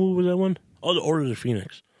movie was that one? Oh, The Order of the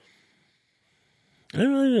Phoenix. I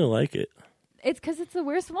really didn't like it. It's because it's the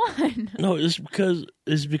worst one. No, it's because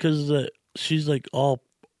she's like all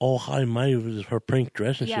high and mighty with her pink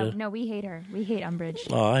dress and Yeah, shit. no, we hate her. We hate Umbridge.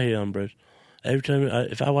 Oh, I hate Umbridge. Every time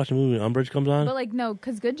if I watch a movie and Umbridge comes on, But like, no,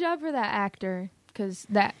 because good job for that actor. Because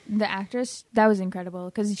the actress, that was incredible.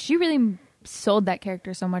 Because she really sold that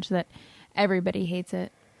character so much that everybody hates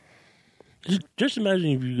it. just imagine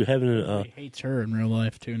if you having a He hates her in real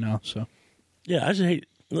life too now. So yeah. I just hate.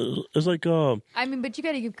 It's like I mean, but you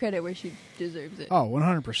got to give credit where she deserves it.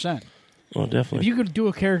 100%. oh If definitely you could do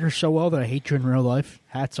a character so well that I hate you in real life,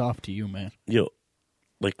 hats off to you, man. yo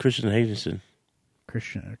like Christian Haydenson.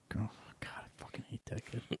 Christian, oh, God, I fucking hate that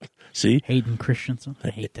kid. See, Hayden Christensen, I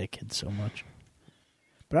hate that kid so much.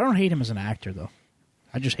 But I don't hate him as an actor though.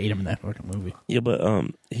 I just hate him in that fucking movie. yeah, but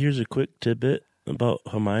here's a quick tidbit about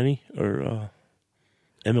Hermione or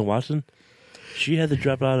Emma Watson. She had to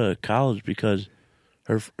drop out of college because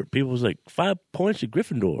her people was like 5 points to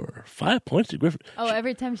Gryffindor, 5 points to Gryffindor. Oh,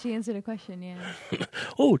 every time she answered a question, yeah.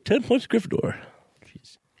 Oh, 10 points to Gryffindor.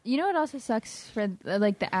 Jeez. You know what also sucks for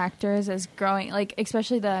like the actors as growing, like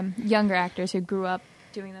especially the younger actors who grew up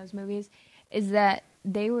doing those movies, is that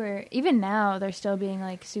they were, even now they're still being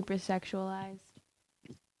like super sexualized.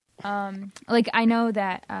 Like I know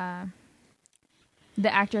that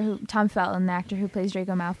the actor who Tom Felton, the actor who plays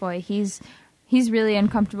Draco Malfoy, he's really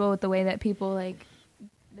uncomfortable with the way that people like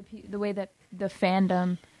the way that the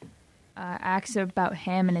fandom acts about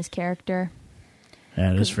him and his character.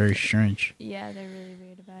 Yeah, it is very strange. Yeah, they're really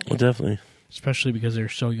weird about Well, it. definitely. Especially because they're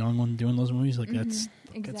so young when doing those movies. Like, that's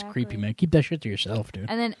creepy, man. Keep that shit to yourself, dude.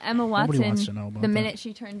 And then Emma Nobody Watson, wants to know about the that. minute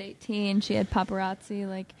she turned 18, she had paparazzi.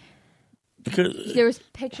 Like Because there was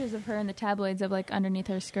pictures of her in the tabloids of like underneath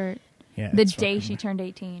her skirt Yeah, the it's day fucking she turned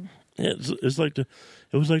 18. yeah, it's like it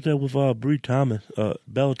was like that with Brie Thomas,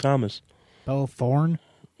 Bella Thomas. Bella Thorne?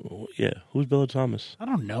 Oh, yeah, who's Bella Thomas? I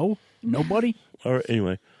don't know. Nobody? Or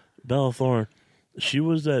anyway, Bella Thorne. She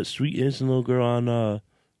was that sweet innocent little girl on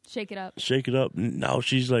Shake It Up. Shake It Up. Now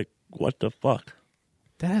she's like, what the fuck?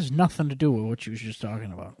 That has nothing to do with what you was just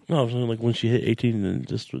talking about. No, I was saying like when she hit 18 and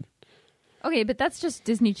just would. Okay, but that's just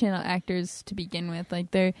Disney Channel actors to begin with.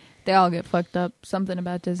 Like they all get fucked up. Something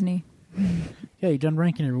about Disney. Yeah, you done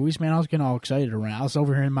ranking your movies, man? I was getting all excited around. I was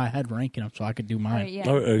over here in my head ranking them so I could do mine. All right, yeah.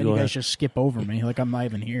 All right, And go you ahead. guys just skip over me like I'm not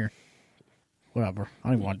even here. Whatever. I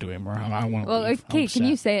don't even want to do it anymore. I want to Well, leave. I'm okay, can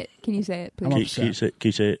you upset. say it? Can you say it, I'm please? upset. Can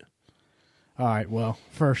you say it? All right, well,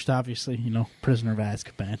 first, obviously, Prisoner of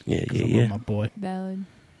Azkaban. Yeah, 'cause yeah, I love yeah. my boy. Valid.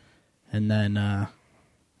 And then, I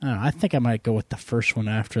don't know, I think I might go with the first one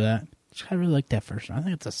after that. I really like that first one. I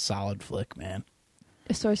think it's a solid flick, man.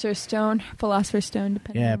 A Sorcerer's Stone, Philosopher's Stone,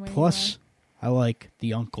 depending Yeah, on where plus, I like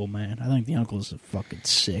the uncle, man. I think the uncle's fucking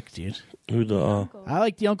sick, dude. Who the you are. I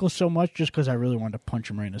like the uncle so much just because I really wanted to punch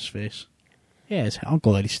him right in his face. Yeah, his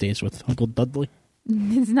uncle that he stays with, Uncle Dudley.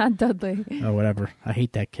 It's not Dudley. Oh, whatever. I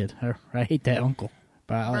hate that kid. I hate that uncle.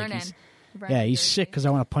 But I like Vernon. yeah, he's sick because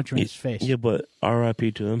I want to punch him in his face. Yeah, but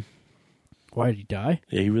R.I.P. to him. Why did he die?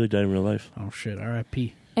 Yeah, he really died in real life. Oh, shit.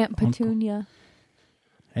 R.I.P. Aunt Uncle. Petunia.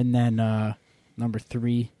 And then number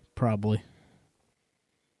 3, probably.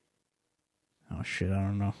 Oh, shit. I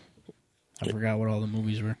don't know. I forgot what all the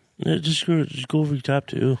movies were. Yeah, just go over your top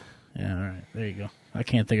two. Yeah, all right. There you go. I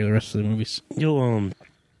can't think of the rest of the movies. Yo,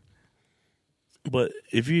 but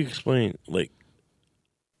if you explain like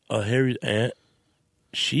Harry's aunt,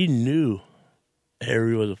 she knew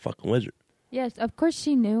Harry was a fucking wizard. Yes, of course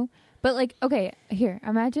she knew. But like, okay, here,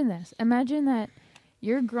 imagine this. Imagine that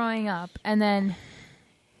you're growing up and then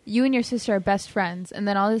you and your sister are best friends and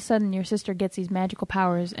then all of a sudden your sister gets these magical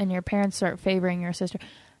powers and your parents start favoring your sister.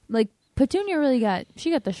 Like Petunia really got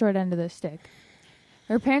the short end of the stick.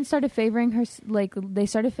 Her parents started favoring her, like they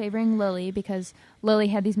started favoring Lily because Lily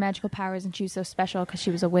had these magical powers and she was so special because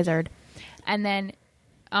she was a wizard. And then,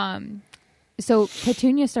 so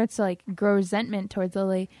Petunia starts to like grow resentment towards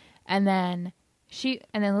Lily, and then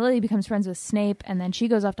Lily becomes friends with Snape, and then she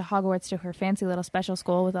goes off to Hogwarts to her fancy little special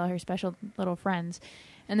school with all her special little friends,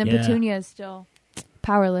 and then Yeah. Petunia is still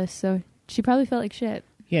powerless, so she probably felt like shit.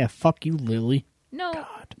 Yeah, fuck you, Lily. No,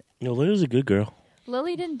 God. No, Lily's a good girl.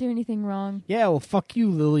 Lily didn't do anything wrong. Yeah, well, fuck you,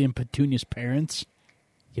 Lily and Petunia's parents.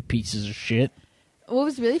 You pieces of shit. What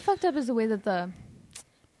was really fucked up is the way that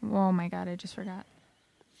oh my god, I just forgot.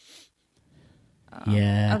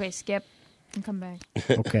 Yeah. Okay, skip and come back.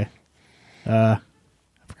 Okay. I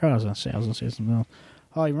forgot what I was gonna say. I was gonna say something else.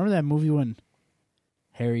 Oh, you remember that movie when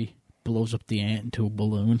Harry blows up the ant into a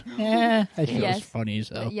balloon? Yeah, that shit was Yes. funny as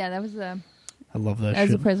hell. Yeah, that was I love that as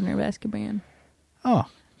a shit. prisoner of Azkaban. Oh,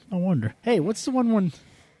 no wonder. Hey, what's the one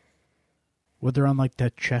where they're on like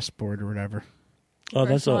that chessboard or whatever? Oh,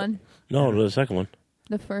 First that's one. No, the second one.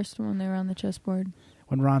 The first one, they were on the chessboard.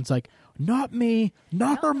 When Ron's like, "Not me,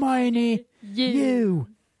 not Hermione, you."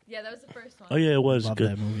 Yeah, that was the first one. Oh yeah, it was Love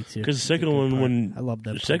good. that movie too. Because the It's a second good one, part. when I love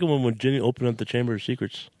that. the second one when Ginny opened up the Chamber of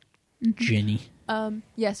Secrets. Ginny.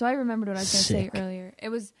 Yeah, so I remembered what I was going to say Sick. earlier. It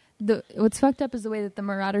was what's fucked up is the way that the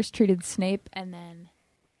Marauders treated Snape, and then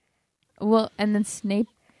Snape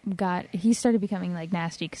he started becoming like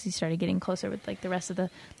nasty because he started getting closer with like the rest of the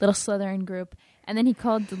little Slytherin group, and then he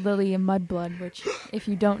called Lily a mudblood, which if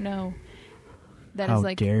you don't know, that How is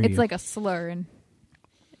like dare it's you. like a slur in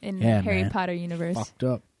Yeah, Harry man. Potter universe, Fucked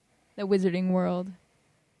up. the Wizarding world.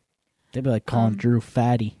 They'd be like calling Drew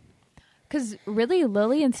fatty. Because really,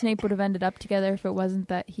 Lily and Snape would have ended up together if it wasn't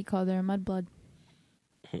that he called her a mudblood.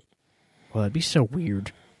 Well, that'd be so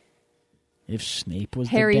weird. If Snape was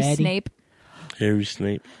Harry the daddy. Snape. Harry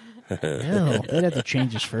Snape. Ew, they'd have to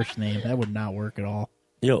change his first name. That would not work at all.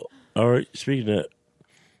 Yo, all right. Speaking of that,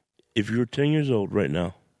 if you were 10 years old right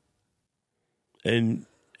now, and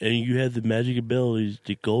you had the magic abilities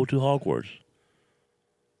to go to Hogwarts,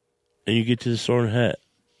 and you get to the Sword and Hat,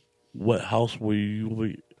 what house will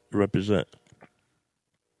you represent?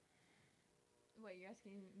 What, you're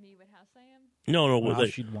asking me what house I am? No, What like,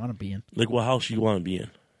 house you'd want to be in. like what house you want to be in?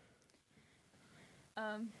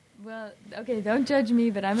 Well, okay, don't judge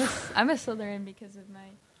me, but I'm a Slytherin because of my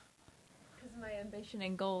ambition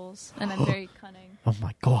and goals, and I'm very cunning. Oh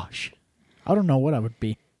my gosh. I don't know what I would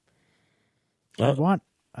be. Uh,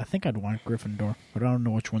 I think I'd want Gryffindor, but I don't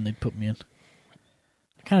know which one they'd put me in.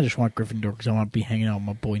 I kind of just want Gryffindor because I want to be hanging out with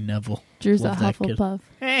my boy Neville. Drew's Love a that kid. Hufflepuff.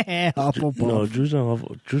 Hufflepuff. No, Drew's not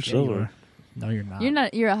Hufflepuff. Drew's Yeah, you Slytherin. are. No, you're not. You're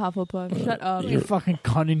not. You're a Hufflepuff. Shut up. You're fucking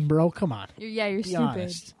cunning, bro. Come on. You're Be stupid.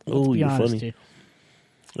 honest. Oh, Let's be you're honest funny. here.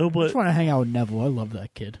 No, I but just want to hang out with Neville. I love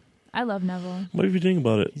that kid. I love Neville, what if you think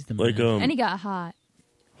about it? He's the Like, man. and he got hot.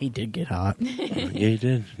 He did get hot. yeah, he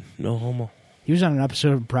did. No homo. He was on an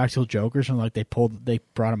episode of Practical Jokers, and like they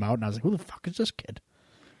brought him out, and I was like, "Who the fuck is this kid?"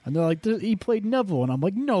 And they're like, "He played Neville," and I'm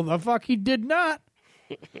like, "No, the fuck, he did not."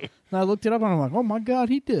 And I looked it up, and I'm like, "Oh my god,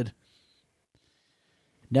 he did."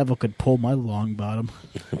 Neville could pull my long bottom.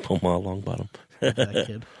 Pull my long bottom. That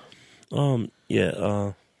kid.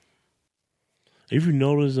 Yeah. If you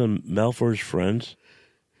notice, Malfoy's friends,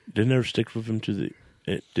 they never stick with him to the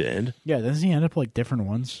end. Yeah, doesn't he end up like different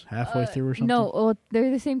ones halfway through or something? No, well,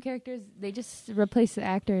 they're the same characters. They just replaced the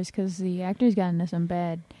actors because the actors got into some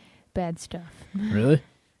bad stuff. Really?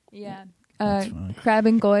 Yeah. That's fine. Crabbe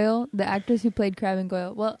and Goyle, the actors who played Crabbe and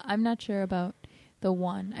Goyle. Well, I'm not sure about the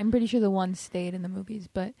one. I'm pretty sure the one stayed in the movies,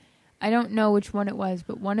 but I don't know which one it was.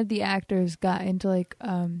 But one of the actors got into like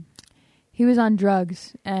he was on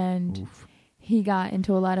drugs and Oof. he got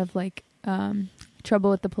into a lot of like trouble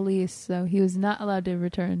with the police, so he was not allowed to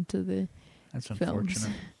return to the That's films.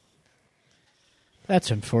 unfortunate.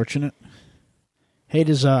 That's unfortunate. Hey,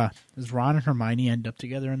 does Ron and Hermione end up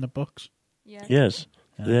together in the books? Yeah. Yes,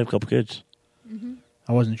 Yeah. they have a couple kids. Mm-hmm.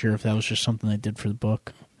 I wasn't sure if that was just something they did for the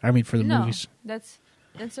book. I mean, for the movies. That's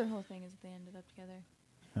their whole thing is that they ended up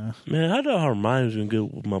together. Man, I thought Hermione was gonna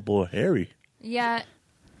get with my boy Harry. Yeah,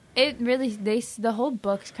 it really the whole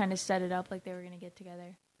books kind of set it up like they were gonna get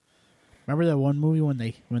together. Remember that one movie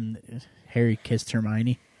when Harry kissed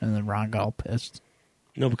Hermione and then Ron got all pissed?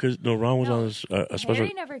 No, because Ron was No, on a special.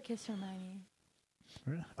 Harry never kissed Hermione.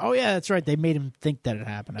 Oh yeah, that's right. They made him think that it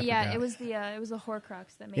happened. I Yeah, forgot. it was the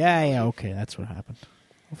Horcrux that made. Yeah, him yeah. believe. Okay, that's what happened.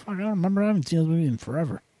 Well, fuck, I don't remember. I haven't seen this movie in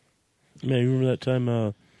forever. Man, you remember that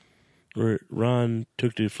time where Ron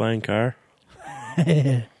took the flying car?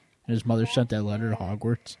 His mother sent that letter to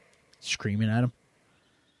Hogwarts, screaming at him.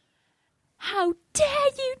 How dare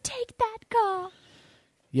you take that car?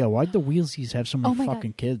 Yeah, why'd the Weasleys have so many Oh my God.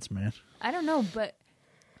 fucking kids, man? I don't know, but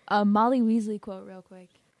Molly Weasley quote real quick.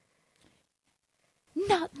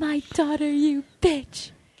 Not my daughter, you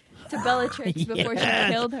bitch. To Bellatrix before Yes.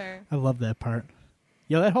 she killed her. I love that part.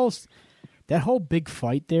 Yo, that whole big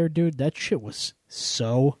fight there, dude. That shit was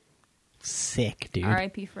so sick, dude.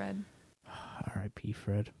 R.I.P. Fred. R.I.P.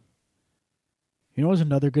 Fred. You know what was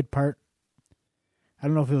another good part? I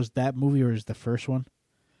don't know if it was that movie or it was the first one.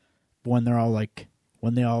 But when they're all like,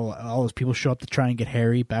 all those people show up to try and get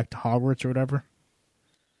Harry back to Hogwarts or whatever.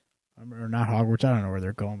 Or not Hogwarts, I don't know where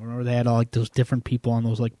they're going. Remember they had all like those different people on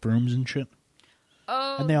those like brooms and shit?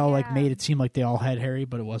 Oh, And they all like made it seem like they all had Harry,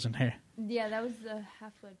 but it wasn't Harry. Yeah, that was the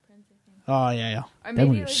Half-Blood Prince, I think. Oh, yeah. Or That maybe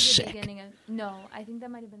movie it was was the sick. beginning of... No, I think that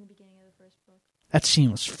might have been the beginning of the first book. That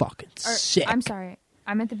scene was fucking Or, sick. I'm sorry.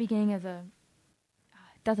 I meant the beginning of the...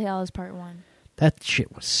 Deathly Hallows Part 1. That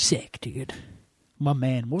shit was sick, dude. My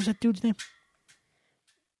man. What was that dude's name?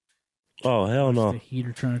 Oh hell no! The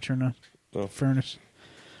heater trying to turn on. Oh. Furnace.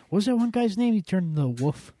 What was that one guy's name? He turned into a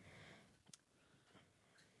wolf.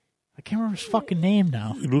 I can't remember his fucking name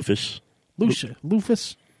now. Lufus? No,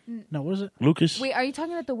 what is it? Lucas. Wait, are you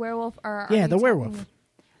talking about the werewolf? Or are Yeah, you the talking werewolf.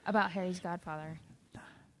 About Harry's godfather.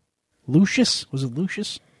 Lucius? Was it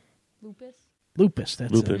Lucius? Lupus? Lupus,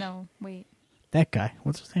 that's Lupus. it. No, wait. That guy.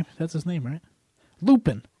 What's his name? That's his name, right?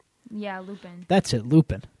 Lupin. Yeah, Lupin. That's it,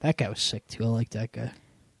 Lupin. That guy was sick, too. I like that guy.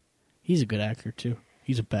 He's a good actor, too.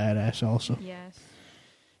 He's a badass, also. Yes.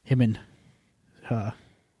 Him and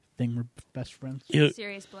Thing were best friends. Yeah,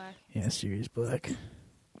 Sirius Black. Yeah, Sirius Black.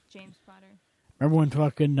 James Potter. Remember when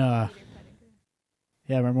fucking... Peter Pettigrew.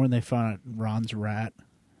 Yeah, remember when they found out Ron's rat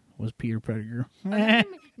was Peter Pettigrew?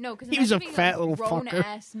 No, because He was a fat little fucker.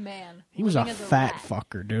 grown-ass man. He was a living as fat rat.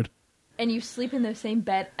 fucker, dude. And you sleep in the same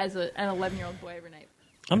bed as an 11-year-old boy every night.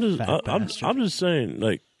 Fat bastard. I'm just saying,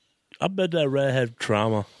 like, I bet that rat had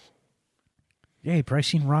trauma. Yeah, you probably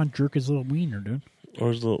seen Ron jerk his little wiener, dude. Or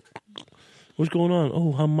his little, what's going on?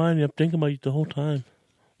 Oh, Hermione, I'm thinking about you the whole time.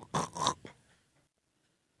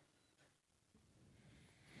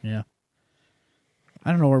 Yeah. I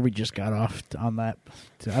don't know where we just got off on that.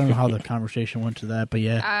 I don't know how the conversation went to that, but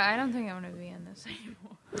yeah. I don't think I want to be in this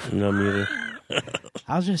anymore. No, me either.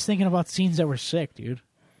 I was just thinking about scenes that were sick, dude.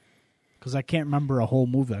 Because I can't remember a whole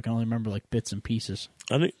movie. I can only remember like bits and pieces.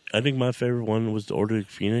 I think my favorite one was the Order of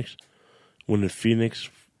the Phoenix. When the Phoenix,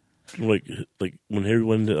 like when Harry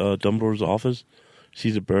went into Dumbledore's office,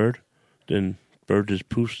 sees a bird, then bird just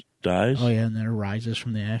poofs, dies. Oh yeah, and then it rises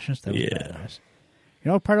from the ashes. That was Yeah. badass.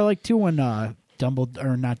 You know, part of like too when Dumbledore,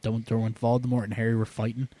 or not Dumbledore, when Voldemort and Harry were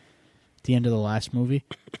fighting at the end of the last movie,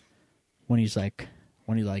 when he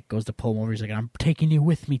goes to pull him over, he's like, "I'm taking you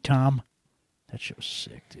with me, Tom." That shit was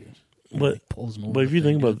sick, dude. But- He pulls him over but if the you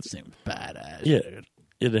thing, think dude, about- it seemed badass, Yeah. dude.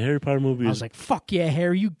 Yeah, the Harry Potter movie I is was like, "Fuck yeah,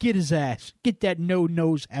 Harry, you get his ass, get that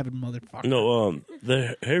no-nose having motherfucker." no.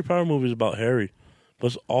 The Harry Potter movie is about Harry, but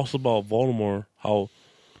it's also about Voldemort. How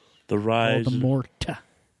the rise Voldemort.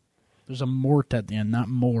 There's a mort at the end, not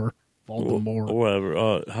more. Voldemort. or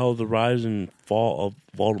whatever. How the rise and fall of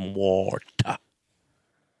Voldemort.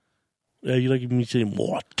 Yeah, you like me saying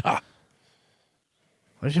Mort. Why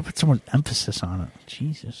did you put so much emphasis on it?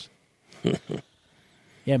 Jesus.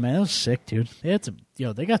 Yeah, man, that was sick, dude.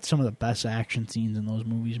 They got some of the best action scenes in those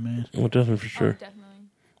movies, man. Well, definitely for sure. Oh, definitely.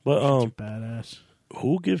 But Badass.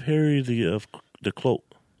 who give Harry the cloak?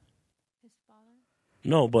 His father?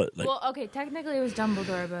 No, but like Well, okay, technically it was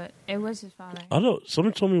Dumbledore, but it was his father. I don't know.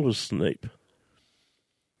 Someone told me it was Snape.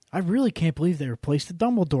 I really can't believe they replaced the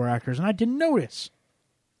Dumbledore actors, and I didn't notice.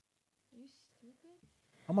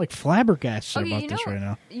 I'm like flabbergasted about this right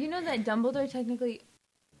now. You know that Dumbledore technically...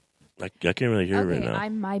 I can't really hear it right now.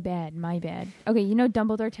 My bad. Okay, you know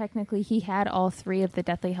Dumbledore technically, he had all 3 of the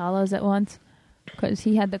Deathly Hallows at once. Because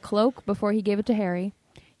he had the cloak before he gave it to Harry.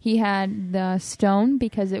 He had the stone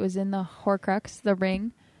because it was in the Horcrux, the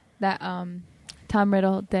ring that Tom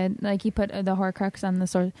Riddle did. Like he put the Horcrux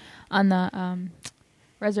on the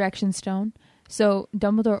Resurrection Stone. So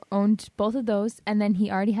Dumbledore owned both of those, and then he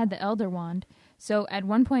already had the Elder Wand. So at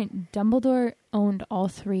one point, Dumbledore owned all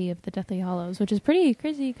 3 of the Deathly Hallows, which is pretty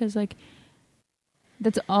crazy because like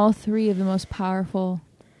that's all 3 of the most powerful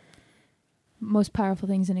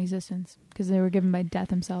things in existence because they were given by Death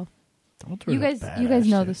himself. Dumbledore You guys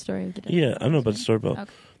know the story of the Deathly Yeah, I know about the story about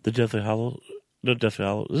Okay. the Deathly Hallows. The Deathly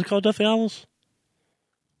Hallows. Is it called Deathly Hallows?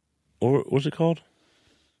 Or what's it called?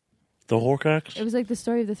 The Horcrux? It was like the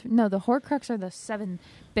story of the the Horcrux are the 7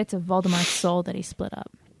 bits of Voldemort's soul that he split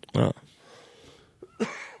up. Oh.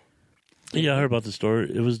 Yeah, I heard about the story.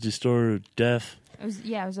 It was the story of death. It was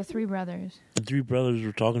the 3 brothers. The 3 brothers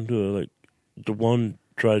were talking to her, like the one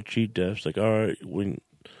tried to cheat death. It's like, all right,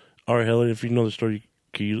 Helen, if you know the story,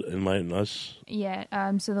 can you enlighten us? Yeah.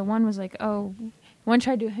 So the one was like, one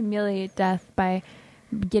tried to humiliate Death by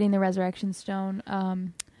getting the Resurrection Stone.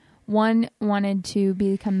 One wanted to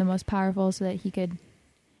become the most powerful so that he could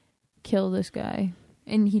kill this guy,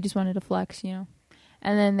 and he just wanted to flex, you know.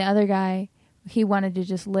 And then the other guy, he wanted to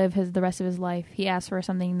just live the rest of his life. He asked for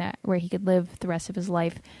something where he could live the rest of his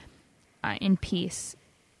life in peace.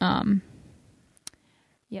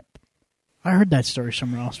 Yep. I heard that story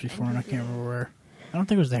somewhere else before, and I can't remember where. I don't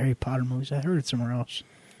think it was the Harry Potter movies. I heard it somewhere else.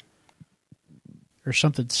 Or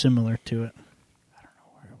something similar to it. I don't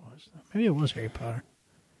know where it was. Maybe it was Harry Potter.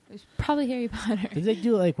 It was probably Harry Potter. Did they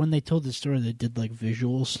do, like, when they told the story, they did, like,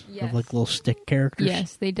 visuals Yes. of, like, little stick characters?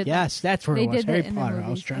 Yes, they did. Yes, that's where They it was. did that Harry in the Potter. I was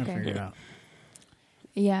movies. trying to Okay. figure it out.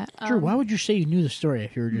 Yeah. Drew, why would you say you knew the story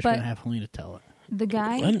if you were just but- going to have Helena tell it? The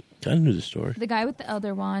guy... I knew the story. The guy with the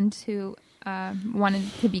Elder Wand who wanted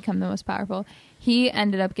to become the most powerful, he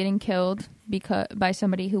ended up getting killed by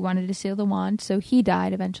somebody who wanted to steal the wand. So he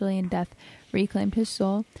died eventually, and Death reclaimed his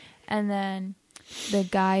soul. And then the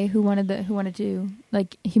guy who wanted to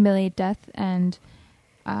like humiliate death, and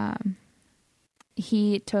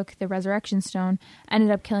he took the resurrection stone,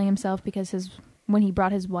 ended up killing himself because when he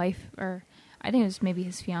brought his wife, or I think it was maybe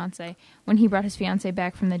his fiance, when he brought his fiance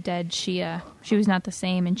back from the dead, she was not the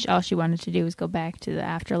same, and all she wanted to do was go back to the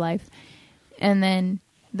afterlife. And then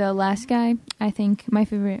the last guy, I think my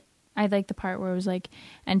favorite, I like the part where it was like,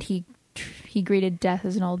 and he greeted death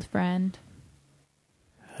as an old friend.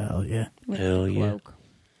 Hell yeah. With Hell the yeah. cloak.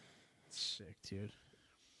 Sick, dude.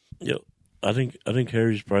 Yo, I think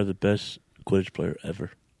Harry's probably the best Quidditch player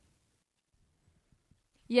ever.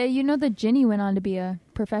 Yeah, you know that Ginny went on to be a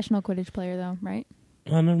professional Quidditch player, though, right?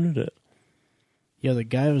 I never knew that. Yeah, the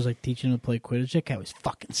guy who was like teaching him to play Quidditch. That guy was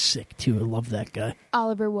fucking sick too. I love that guy.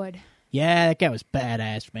 Oliver Wood. Yeah, that guy was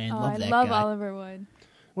badass, man. Love I that love guy. Oliver Wood.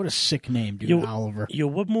 What a sick name, dude. Yo, Oliver. Yo,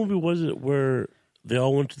 what movie was it where they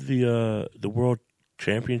all went to the World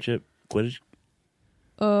Championship Quidditch?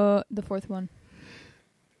 The fourth one,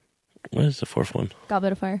 What is the fourth one?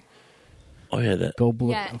 Goblet of Fire. Oh yeah, that.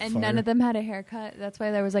 Goblet Yeah, of and Fire. none of them had a haircut. That's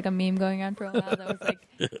why there was like a meme going on for a while that was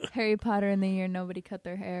like Harry Potter in the year nobody cut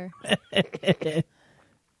their hair.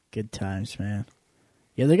 Good times, man.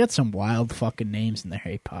 Yeah, they got some wild fucking names in the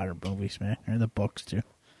Harry Potter movies, man. Or the books, too.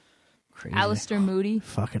 Crazy. Alistair Moody.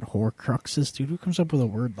 Fucking Horcruxes, dude. Who comes up with a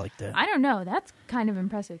word like that? I don't know. That's kind of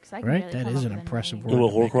impressive. Cause I can Right? barely That come is up an with a impressive name. word. You know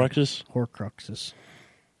what Horcruxes? Horcruxes.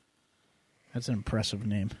 That's an impressive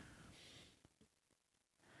name.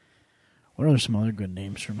 What are some other good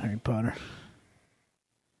names from Harry Potter?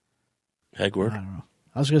 I Hagrid. don't know.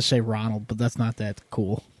 I was going to say Ronald, but that's not that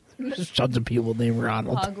cool. There's tons of people named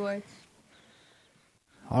Ronald. Hogwarts.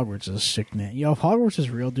 Hogwarts is a sick name. Yo, if Hogwarts is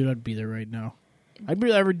real, dude, I'd be there right now. I'd be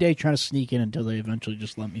there every day trying to sneak in until they eventually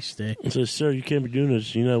just let me stay. It says, "Sir, you can't be doing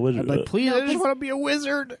this. You're not a wizard." I'd be like, please, No, I just 'cause- want to be a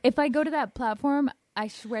wizard. If I go to that platform, I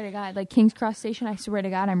swear to God, like King's Cross Station, I swear to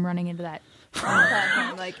God, I'm running into that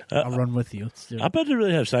platform. Like, I'll run with you. Let's do I it. bet they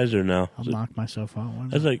really have signs there now. I'll knock myself out. Why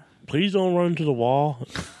not? It's like, please don't run into the wall.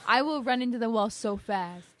 I will run into the wall so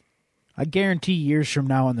fast. I guarantee years from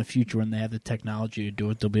now in the future when they have the technology to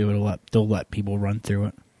do it, they'll be able to they'll let people run through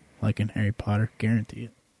it. Like in Harry Potter. Guarantee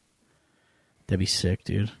it. That'd be sick,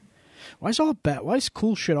 dude. Why is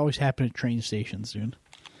cool shit always happen at train stations, dude?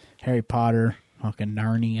 Harry Potter, fucking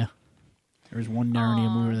Narnia. There was one Narnia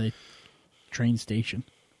movie where they train station.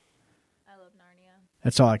 I love Narnia.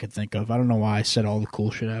 That's all I could think of. I don't know why I said all the cool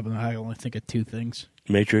shit happened. I only think of two things.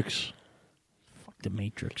 Matrix. Fuck the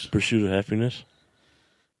Matrix. Pursuit of Happiness.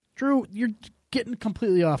 Drew, you're getting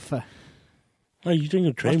completely off. Oh, you think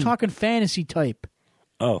of I train? was talking fantasy type.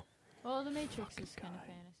 Oh, Well, The Matrix is kind of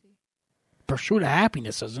fantasy. Pursuit of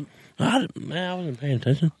Happiness isn't. I wasn't paying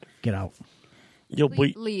attention. Get out. Yo,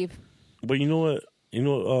 but Leave. you know what? You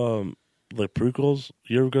know, like prequels.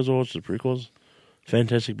 You ever guys watch the prequels?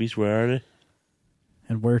 Fantastic Beasts. Where are they?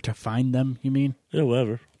 And where to find them, you mean? Yeah,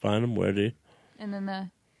 whatever. Find them. Where are they? And then the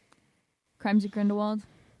Crimes of Grindelwald.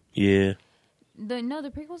 Yeah. The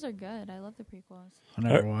prequels are good. I love the prequels. I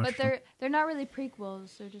never Are- watched But them. they're not really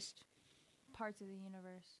prequels. They're just parts of the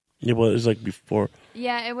universe. Yeah, well, it's like before.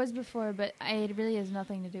 Yeah, it was before, but it really has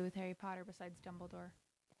nothing to do with Harry Potter besides Dumbledore.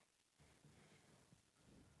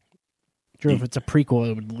 Drew, if it's a prequel,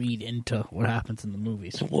 it would lead into what happens in the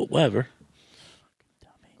movies. Whatever.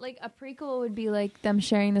 Like a prequel would be like them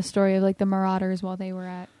sharing the story of like the Marauders while they were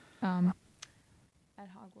at Hogwarts.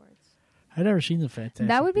 I've never seen the Fantastic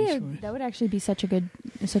That would be Beasts movie. that would actually be such a good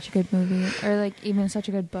movie, or like even such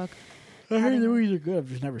a good book. I heard having the a- movies are good. I've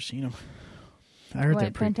just never seen them. I heard they're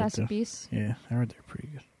What, pretty Fantastic good, too. Beasts? Yeah, I heard they're pretty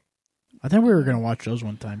good. I think we were going to watch those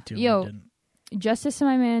one time, too. and Yo. we didn't. Justice to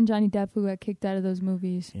my man Johnny Depp, who got kicked out of those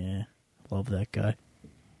movies, Yeah, love that guy.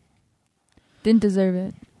 didn't deserve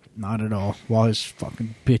it. Not at all. While his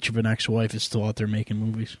fucking bitch of an ex-wife is still out there making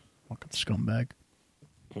movies. Fucking scumbag.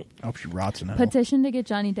 I hope she rots in hell. Petition to get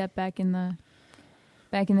Johnny Depp back in the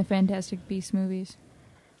Fantastic Beasts movies.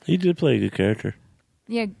 He did play a good character.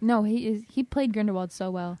 Yeah, no, he played Grindelwald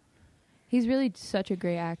so well. He's really such a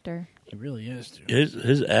great actor. He really is, dude.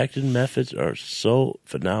 His acting methods are so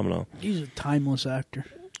phenomenal. He's a timeless actor.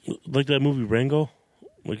 Like that movie Rango,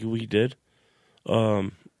 like we did,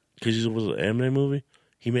 because it was an anime movie.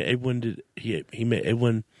 He made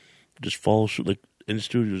everyone just follow through, like in the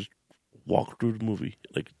studios, walk through the movie,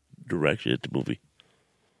 like direction at the movie.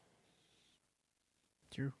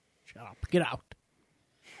 Drew, shut up. Get out.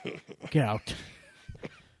 Get out.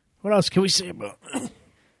 What else can we say about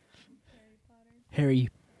Harry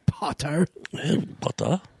Potter?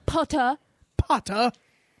 What? Potter.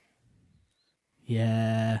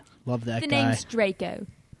 Yeah, love that The guy. name's Draco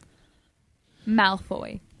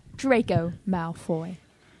Malfoy. Draco Malfoy.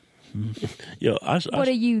 Yo, What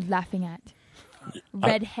are you laughing at?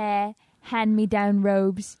 Red hair, hand-me-down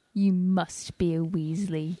robes. You must be a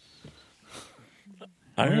Weasley.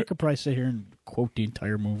 I could probably sit here and quote the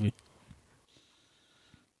entire movie.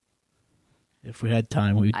 If we had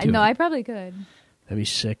time, we'd do it. I probably could. That'd be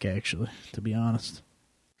sick, actually, to be honest.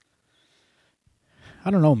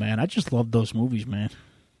 I don't know, man. I just love those movies, man.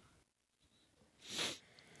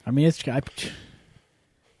 I mean,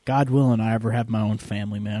 God willing, I ever have my own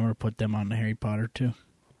family, man. I'm going to put them on the Harry Potter, too.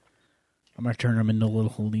 I'm going to turn them into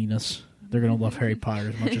little Helenas. They're going to love Harry Potter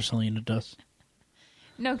as much as Helena does.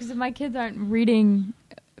 No, because if my kids aren't reading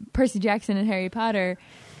Percy Jackson and Harry Potter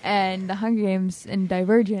and The Hunger Games and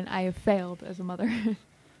Divergent, I have failed as a mother.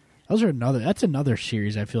 That's another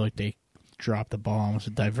series I feel like they dropped the ball on. Was a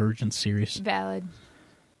Divergent series. Valid.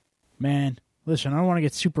 Man, listen, I don't want to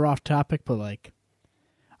get super off topic, but like,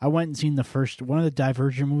 I went and seen one of the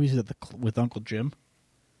Divergent movies with Uncle Jim.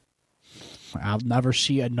 I'll never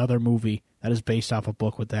see another movie that is based off a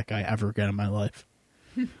book with that guy ever again in my life.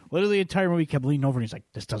 Literally, the entire movie kept leaning over and he's like,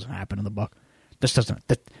 "This doesn't happen in the book.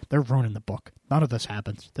 They're ruining the book. None of this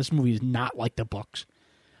happens. This movie is not like the books."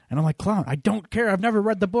 And I'm like, "Clown, I don't care. I've never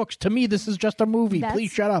read the books. To me, this is just a movie.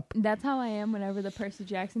 Please shut up." That's how I am whenever the Percy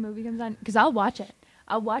Jackson movie comes on, because I'll watch it.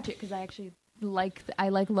 I'll watch it because I actually like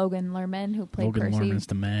Logan Lerman, who played Percy. Logan Lerman's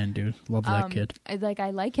the man, dude. Love that kid. I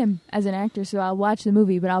like him as an actor, so I'll watch the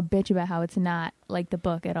movie, but I'll bitch about how it's not like the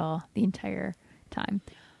book at all the entire time.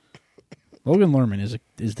 Logan Lerman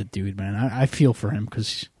is the dude, man. I feel for him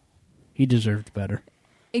because he deserved better.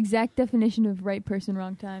 Exact definition of right person,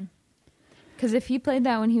 wrong time. Because if he played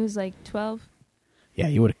that when he was like 12... Yeah,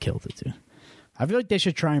 he would have killed it, too. I feel like they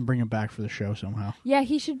should try and bring him back for the show somehow. Yeah,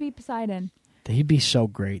 he should be Poseidon. He'd be so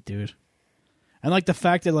great, dude. And like the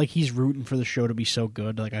fact that like he's rooting for the show to be so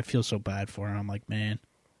good, like I feel so bad for him. I'm like, man,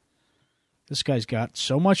 this guy's got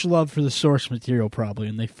so much love for the source material probably,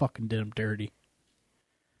 and they fucking did him dirty.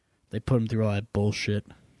 They put him through all that bullshit.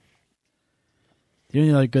 The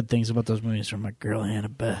only other good things about those movies are my girl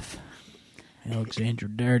Annabeth, Alexandra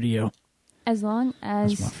Daddario. As long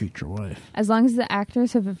as that's my future wife. As long as the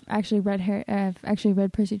actors have actually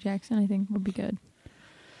read Percy Jackson, I think we'll be good.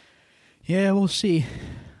 Yeah, we'll see.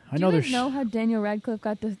 I know Do you know how Daniel Radcliffe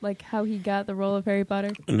got how he got the role of Harry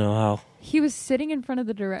Potter? No, how? He was sitting in front of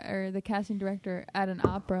the casting director at an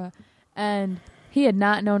opera, and he had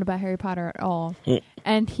not known about Harry Potter at all.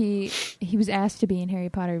 And he was asked to be in Harry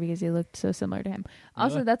Potter because he looked so similar to him.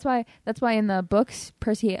 Also, Really? that's why in the books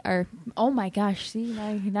oh my gosh, see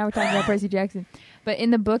now we're talking about Percy Jackson. But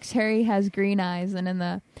in the books Harry has green eyes, and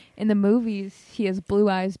in the movies he has blue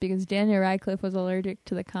eyes because Daniel Radcliffe was allergic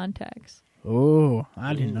to the contacts. Oh,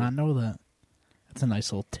 I did not know that. That's a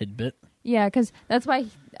nice little tidbit. Yeah, because that's why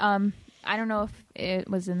I don't know if it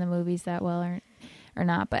was in the movies that well or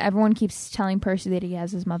not, but everyone keeps telling Percy that he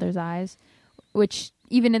has his mother's eyes, which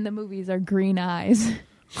even in the movies are green eyes.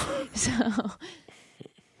 So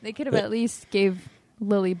they could have at least gave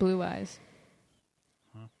Lily blue eyes.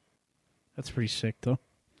 That's pretty sick, though.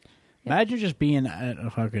 Yep. Imagine just being at a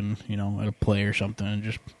fucking, at a play or something, and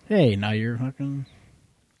just, hey, now you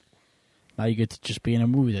get to just be in a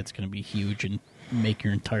movie that's going to be huge and make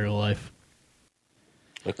your entire life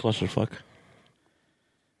a clusterfuck.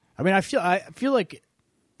 I mean, I feel like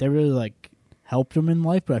they really helped him in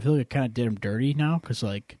life, but I feel like it kind of did him dirty now because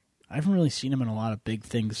I haven't really seen him in a lot of big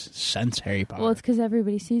things since Harry Potter. Well, it's because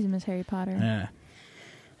everybody sees him as Harry Potter. Yeah,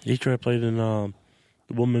 He played in The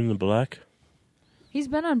Woman in the Black. He's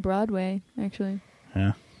been on Broadway, actually.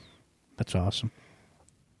 Yeah, that's awesome.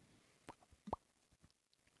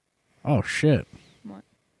 Oh shit! What?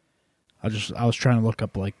 I was trying to look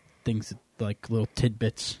up things little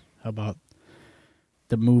tidbits about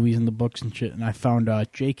the movies and the books and shit, and I found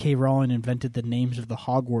J.K. Rowling invented the names of the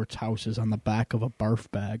Hogwarts houses on the back of a barf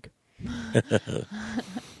bag.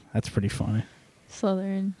 That's pretty funny.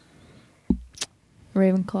 Slytherin,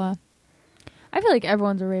 Ravenclaw. I feel like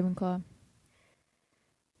everyone's a Ravenclaw.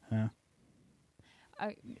 Yeah.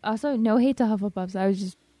 Also, no hate to Hufflepuffs. I was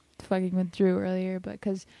just fucking with Drew earlier, but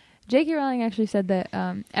because J.K. Rowling actually said that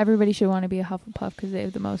everybody should want to be a Hufflepuff because they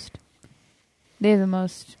have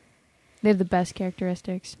the best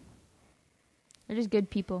characteristics. They're just good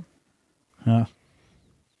people. Yeah.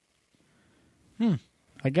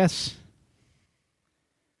 I guess.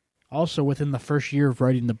 Also, within the first year of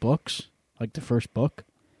writing the books, the first book,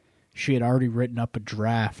 she had already written up a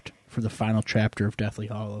draft for the final chapter of Deathly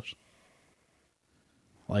Hallows.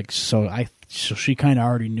 So she kind of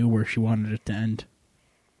already knew where she wanted it to end.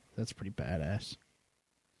 That's pretty badass.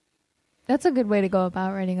 That's a good way to go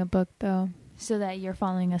about writing a book, though, so that you're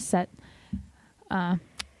following a set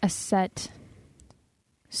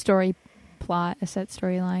story plot, a set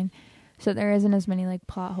storyline. So there isn't as many like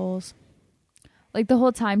plot holes. Like the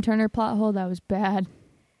whole Time Turner plot hole, that was bad.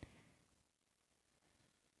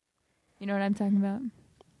 You know what I'm talking about?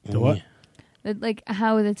 The what? Like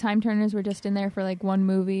how the Time Turners were just in there for like one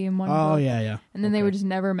movie and one Oh, book, yeah. and then they Okay. were just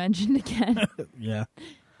never mentioned again. Yeah.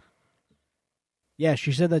 Yeah,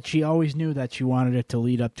 she said that she always knew that she wanted it to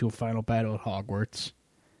lead up to a final battle at Hogwarts.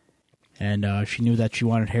 And she knew that she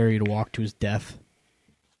wanted Harry to walk to his death.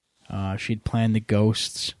 She'd planned the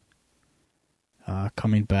ghosts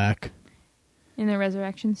coming back. In the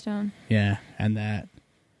Resurrection Stone. Yeah, and that.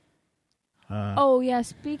 Oh, yeah,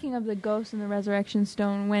 speaking of the ghosts in the Resurrection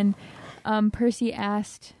Stone, when Percy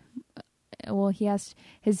asked, he asked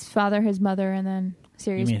his father, his mother, and then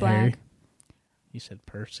Sirius You mean Black. Harry? You said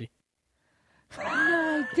Percy. No,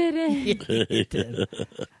 I didn't. You did.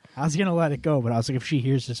 I was going to let it go, but I was like, if she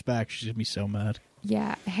hears this back, she's going to be so mad.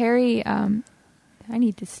 Yeah, Harry, I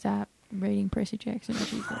need to stop rating Percy Jackson.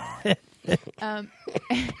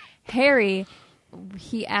 Harry, when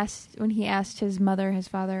he asked his mother, his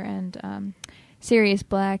father, and Sirius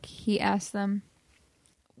Black, he asked them,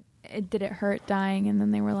 did it hurt dying? And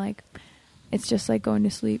then they were like, it's just like going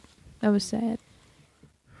to sleep. That was sad.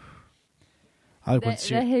 I like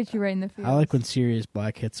That hit you right in the feels. I like when Sirius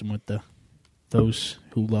Black hits him with the "those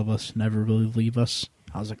who love us never really leave us."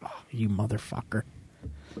 I was like, "Oh, you motherfucker!"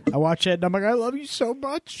 I watched that and I'm like, "I love you so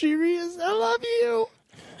much, Sirius. I love you.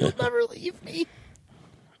 You'll never leave me."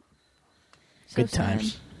 So Good sad.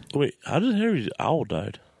 times. Wait, how did Harry's owl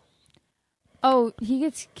died? Oh, he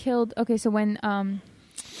gets killed. Okay, so when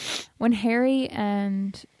Harry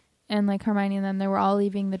and like Hermione and them, they were all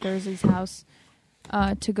leaving the Dursleys' house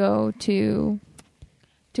to go to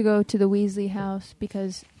the Weasley house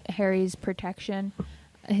because Harry's protection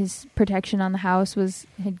on the house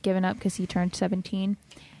had given up because he turned 17.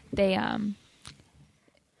 They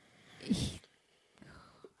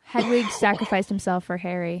Hedwig sacrificed himself for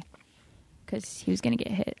Harry because he was going to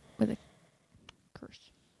get hit with a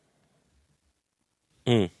curse.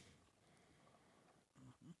 Mm.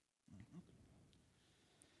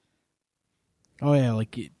 Oh yeah,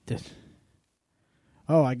 like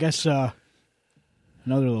I guess another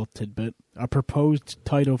little tidbit. A proposed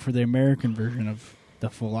title for the American version of the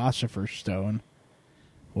Philosopher's Stone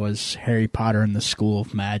was Harry Potter and the School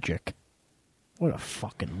of Magic. What a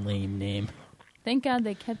fucking lame name. Thank God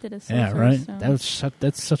they kept it as Yeah, Sorcerer's right. Stone.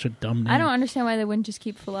 That's such a dumb name. I don't understand why they wouldn't just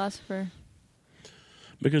keep philosopher.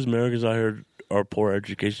 Because Americans out here are poor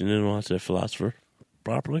education and didn't want to say philosopher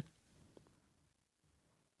properly.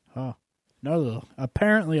 Oh no!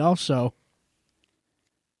 Apparently, also,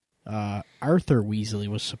 Arthur Weasley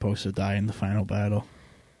was supposed to die in the final battle.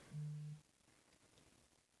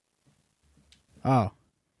 Oh,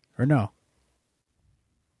 or no?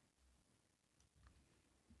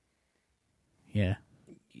 Yeah.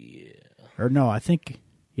 Yeah. Or no, I think,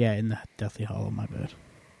 yeah, in the Deathly Hollow, my bad.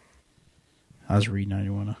 I was reading, I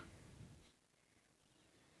didn't want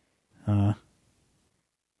to.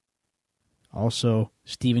 Also,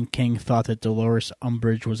 Stephen King thought that Dolores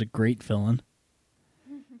Umbridge was a great villain.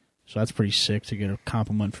 So that's pretty sick to get a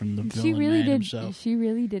compliment from the villain man himself. She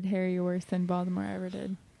really did Harry worse than Voldemort ever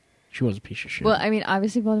did. She was a piece of shit. Well, I mean,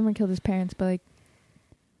 obviously Voldemort killed his parents, but like,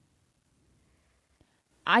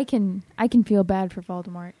 I can feel bad for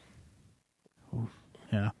Voldemort.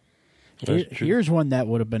 Yeah. That's true. Here's one that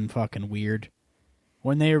would have been fucking weird.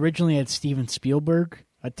 When they originally had Steven Spielberg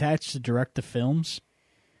attached to direct the films,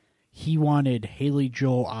 he wanted Haley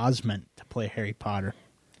Joel Osment to play Harry Potter.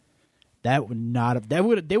 That would not have. They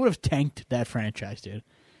would have tanked that franchise, dude.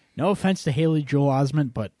 No offense to Haley Joel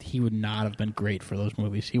Osment, but he would not have been great for those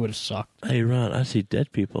movies. He would have sucked. Hey, Ron, I see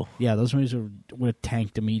dead people. Yeah, those movies would have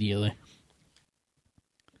tanked immediately.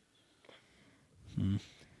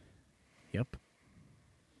 Yep.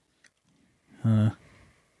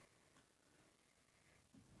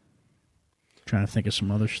 Trying to think of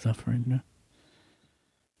some other stuff right now.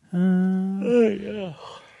 Yeah.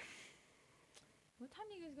 What time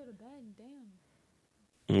do you guys go to bed?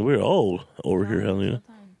 Damn. We're old over here, Helena.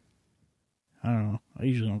 I don't know. I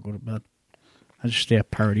usually don't go to bed. I just stay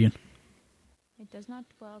up partying. It does not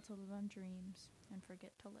dwell to live on dreams and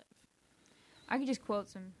forget to live. I could just quote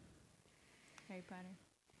some Harry Potter.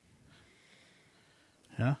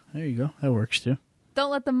 Yeah, there you go. That works too.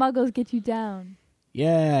 Don't let the muggles get you down.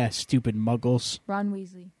 Yeah, stupid muggles. Ron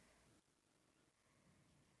Weasley.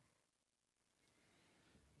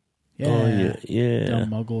 Yeah, Oh, yeah. dumb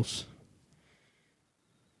muggles.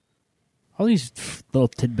 All these little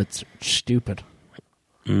tidbits are stupid.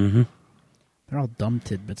 Mm-hmm. They're all dumb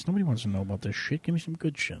tidbits. Nobody wants to know about this shit. Give me some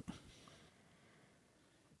good shit.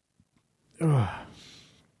 Ugh.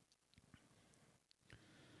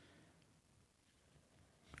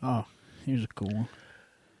 Oh, here's a cool one.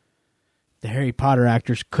 The Harry Potter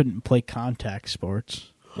actors couldn't play contact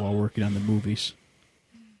sports while working on the movies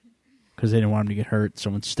because they didn't want them to get hurt.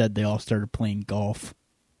 So instead, they all started playing golf.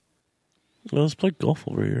 Well, let's play golf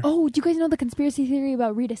over here. Oh, do you guys know the conspiracy theory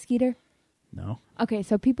about Rita Skeeter? No. Okay,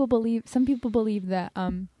 so some people believe that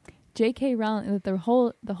J.K. Rowling, that the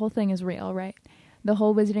whole thing is real, right? The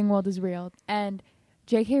whole Wizarding World is real, and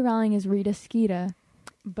J.K. Rowling is Rita Skeeter,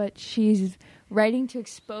 but she's writing to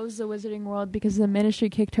expose the Wizarding World because the Ministry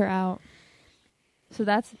kicked her out. So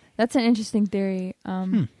that's an interesting theory.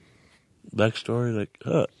 Backstory, like,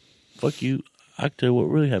 fuck you. I can tell you what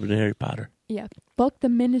really happened to Harry Potter. Yeah, fuck the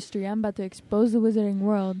Ministry. I'm about to expose the Wizarding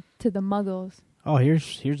World to the Muggles. Oh,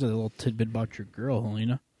 here's a little tidbit about your girl,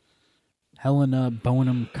 Helena. Helena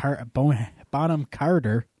Bonham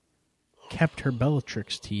Carter kept her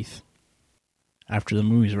Bellatrix teeth after the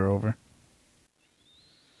movies were over.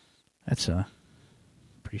 That's a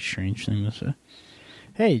pretty strange thing to say.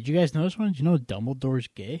 Hey, did you guys know this one? Did you know Dumbledore's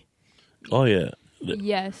gay? Oh, yeah.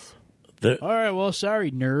 Yes. All right, well,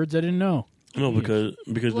 sorry, nerds. I didn't know. No, because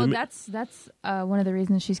well, that's one of the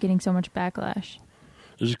reasons she's getting so much backlash.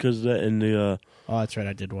 It's because that in the oh, that's right.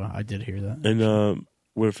 I did hear that. And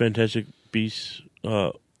where Fantastic Beasts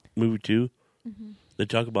movie 2, they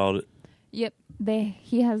talk about it. Yep.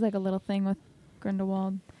 He has like a little thing with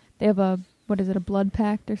Grindelwald. They have a blood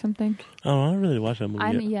pact or something? Oh, I don't really watch that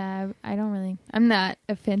movie yet. I don't really. I'm not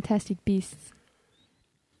a Fantastic Beasts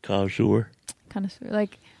connoisseur.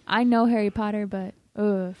 Like, I know Harry Potter, but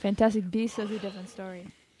Fantastic Beasts is a different story.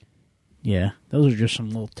 Yeah, those are just some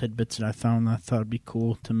little tidbits that I found that I thought would be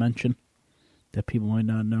cool to mention that people might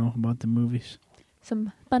not know about the movies.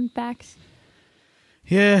 Some fun facts.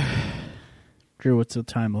 Yeah. Drew, what's the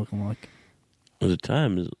time looking like? The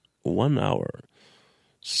time is 1 hour,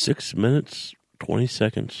 6 minutes, 20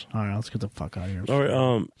 seconds. All right, let's get the fuck out of here. All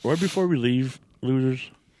right, right before we leave,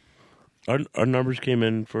 losers, our numbers came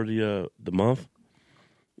in for the month.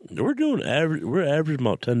 We're doing average. We're averaging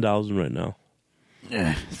about 10,000 right now.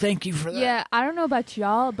 Yeah, thank you for that. Yeah, I don't know about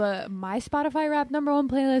y'all, but my Spotify rap #1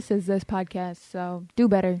 playlist is this podcast. So do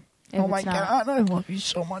better. Oh my god, I love you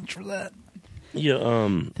so much for that.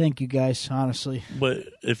 Yeah. Thank you guys, honestly. But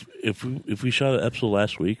if we shot an episode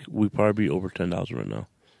last week, we'd probably be over 10,000 right now.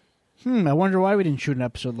 I wonder why we didn't shoot an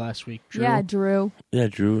episode last week, Drew. Yeah, Drew. Yeah,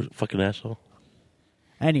 Drew, fucking asshole.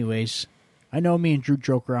 Anyways, I know me and Drew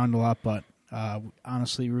joke around a lot, but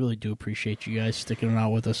honestly, really do appreciate you guys sticking it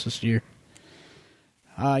out with us this year.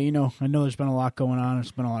 I know there's been a lot going on.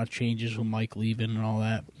 There's been a lot of changes with Mike leaving and all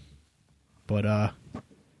that. But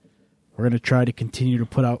we're going to try to continue to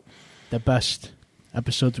put out the best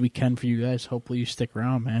episodes we can for you guys. Hopefully you stick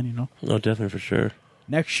around, man, No, definitely, for sure.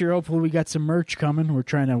 Next year, hopefully we got some merch coming. We're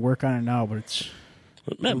trying to work on it now, but it's...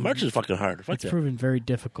 Man, merch is fucking hard. Fuck it's that. proven very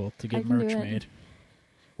difficult to get merch made.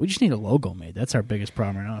 We just need a logo made. That's our biggest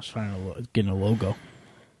problem right now is getting a logo.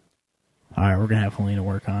 All right, we're going to have Helena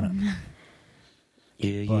work on it.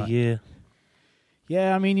 Yeah.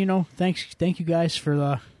 Yeah, I mean, thank you guys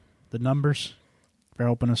for the numbers, for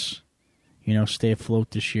helping us, stay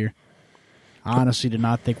afloat this year. I honestly did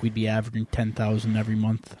not think we'd be averaging 10,000 every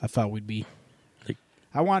month. I thought we'd be...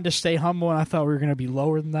 I wanted to stay humble, and I thought we were going to be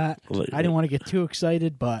lower than that. I didn't want to get too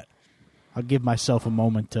excited, but I'll give myself a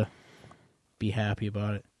moment to be happy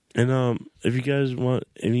about it. And if you guys want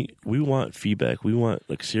we want feedback. We want,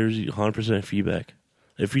 seriously, 100% feedback.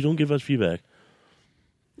 If you don't give us feedback,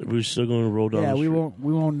 we're still going to roll down. Yeah, we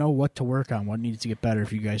won't know what to work on, what needs to get better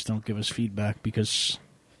if you guys don't give us feedback. Because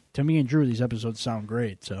to me and Drew, these episodes sound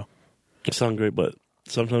great. So it sounds great, but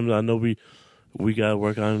sometimes I know we got to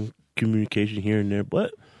work on communication here and there.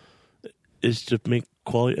 But it's to make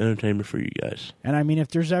quality entertainment for you guys. And I mean, if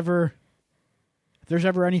there's ever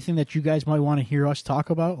anything that you guys might want to hear us talk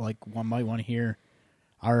about, like one might want to hear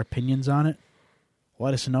our opinions on it,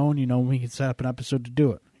 let us know, and we can set up an episode to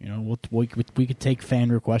do it. We could take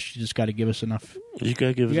fan requests. You just got to give us enough. You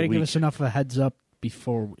got to give us enough of a heads up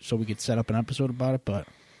so we could set up an episode about it. But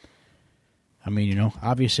I mean,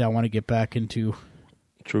 obviously, I want to get back into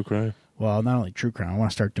true crime. Well, not only true crime, I want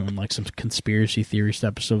to start doing some conspiracy theorist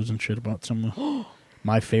episodes and shit about some of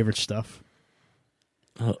my favorite stuff.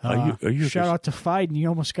 Are you shout out to Fiden. You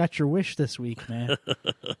almost got your wish this week, man.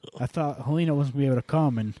 I thought Helena wasn't going to be able to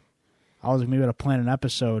come, and I was going to be able to plan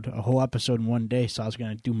a whole episode in one day, so I was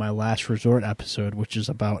going to do my last resort episode, which is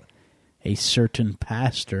about a certain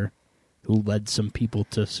pastor who led some people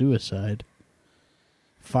to suicide.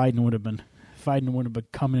 Fiden would have been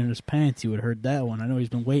coming in his pants. He would have heard that one. I know he's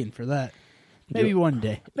been waiting for that. Maybe one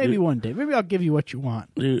day. Maybe one day. Maybe I'll give you what you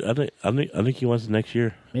want. Dude, I think he wants it next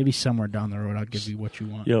year. Maybe somewhere down the road I'll give you what you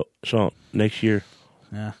want. Yo, Sean, next year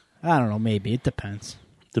Yeah, I don't know. Maybe it depends.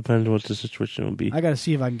 Depends on what the situation will be. I gotta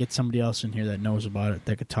see if I can get somebody else in here that knows about it.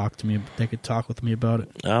 That could talk to me. That could talk with me about it.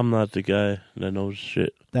 I'm not the guy that knows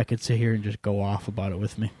shit. That could sit here and just go off about it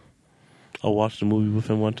with me. I watched the movie with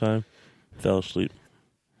him one time, fell asleep.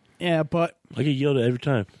 Yeah, but I get yelled at every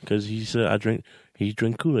time because he said he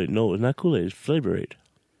drank Kool-Aid. No, it's not Kool-Aid. It's Flavor Aid.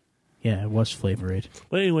 yeah, it was Flavor Aid.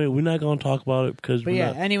 But anyway, we're not going to talk about it because But we're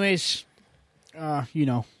yeah, not. anyways,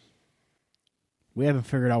 we haven't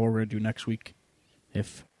figured out what we're gonna do next week.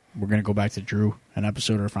 If we're gonna go back to Drew an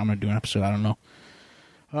episode, or if I'm gonna do an episode, I don't know.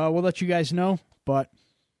 We'll let you guys know. But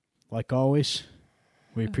like always,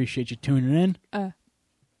 we appreciate you tuning in.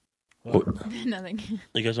 Nothing.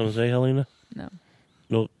 You got something to say, Helena?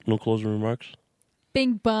 No. No closing remarks?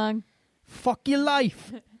 Bing bong. Fuck your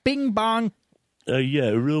life, Bing bong. Yeah,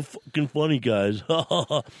 real fucking funny, guys.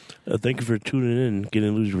 Thank you for tuning in,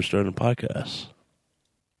 Getting Loser, we're starting a podcast.